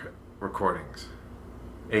Dark recordings.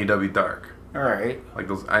 AW Dark. All right. Like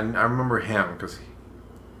those, I remember him because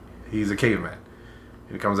he's a caveman.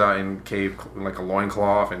 He comes out in cave like a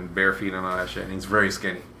loincloth and bare feet and all that shit, and he's very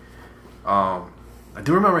skinny. I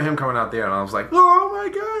do remember him coming out there, and I was like, "Oh my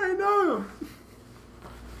god, I know him!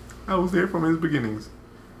 I was there from his beginnings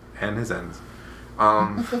and his ends."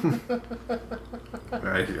 Right?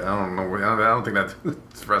 I don't know. I don't think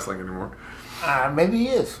that's wrestling anymore. Maybe he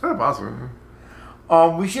is. Not possible.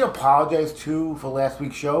 We should apologize too for last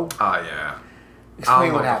week's show. Yeah.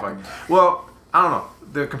 Explain what happened. Well, I don't know.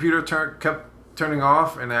 The computer kept turning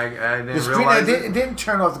off, and I didn't realize it didn't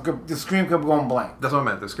turn off. The screen kept going blank. That's what I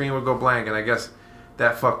meant. The screen would go blank, and I guess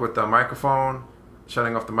that fucked with the microphone,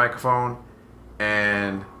 shutting off the microphone,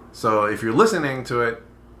 and so if you're listening to it,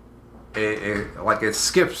 it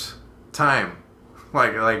skips time.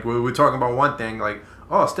 Like we were talking about one thing, like,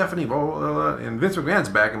 oh, Stephanie, blah, blah, blah, and Vince McMahon's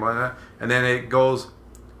back and blah, blah, and then it goes,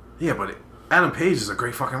 yeah, but Adam Page is a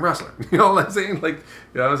great fucking wrestler. You know what I'm saying? Like,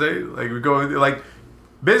 you know what I'm saying? Like, we go, like,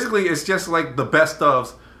 basically it's just like the best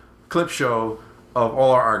of clip show of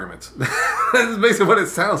all our arguments. That's basically what it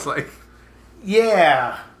sounds like.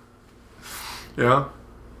 Yeah. You know?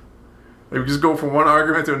 Like, we just go from one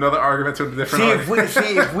argument to another argument to a different argument.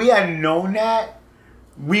 If we had known that,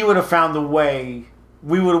 we would have found a way.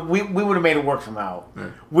 We would have made it work somehow.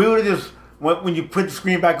 Yeah. We would have just, when you put the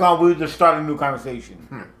screen back on, we would just start a new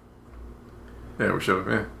conversation. Yeah, we should have,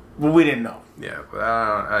 yeah. But we didn't know. Yeah, but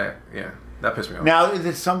yeah, that pissed me off. Now, is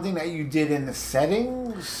it something that you did in the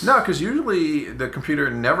settings? No, because usually the computer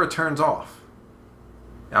never turns off.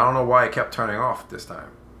 I don't know why it kept turning off this time.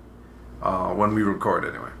 When we record,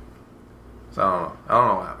 anyway. So I don't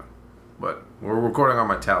know what happened. But we're recording on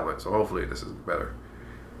my tablet, so hopefully this is better.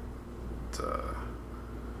 It's a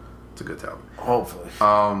good tablet. Hopefully.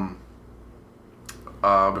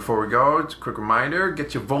 Before we go, just a quick reminder,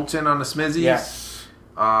 get your votes in on the Smizzies. Yes.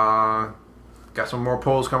 Got some more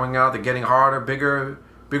polls coming out. They're getting harder, bigger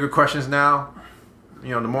questions now. You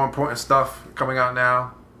know, the more important stuff coming out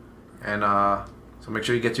now. And so make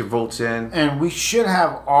sure you get your votes in. And we should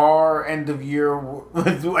have our end of year.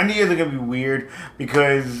 End of years are gonna be weird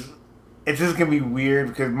because it's just gonna be weird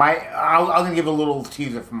because I'm gonna give a little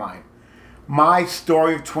teaser for mine. My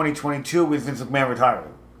story of 2022 is Vince McMahon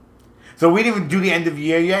retiring. So we didn't even do the end of the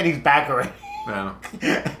year yet, and he's back already. I know.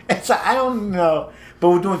 So I don't know, but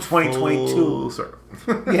we're doing 2022. Full circle.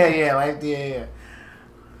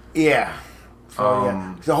 Yeah.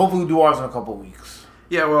 So hopefully we'll do ours in a couple of weeks.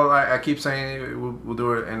 Yeah, well, I keep saying we'll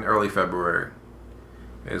do it in early February.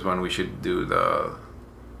 Is when we should do the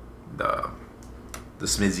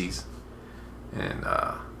Smizzies, and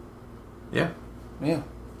yeah. Yeah.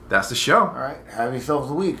 That's the show. All right. Have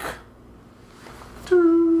yourselves a week.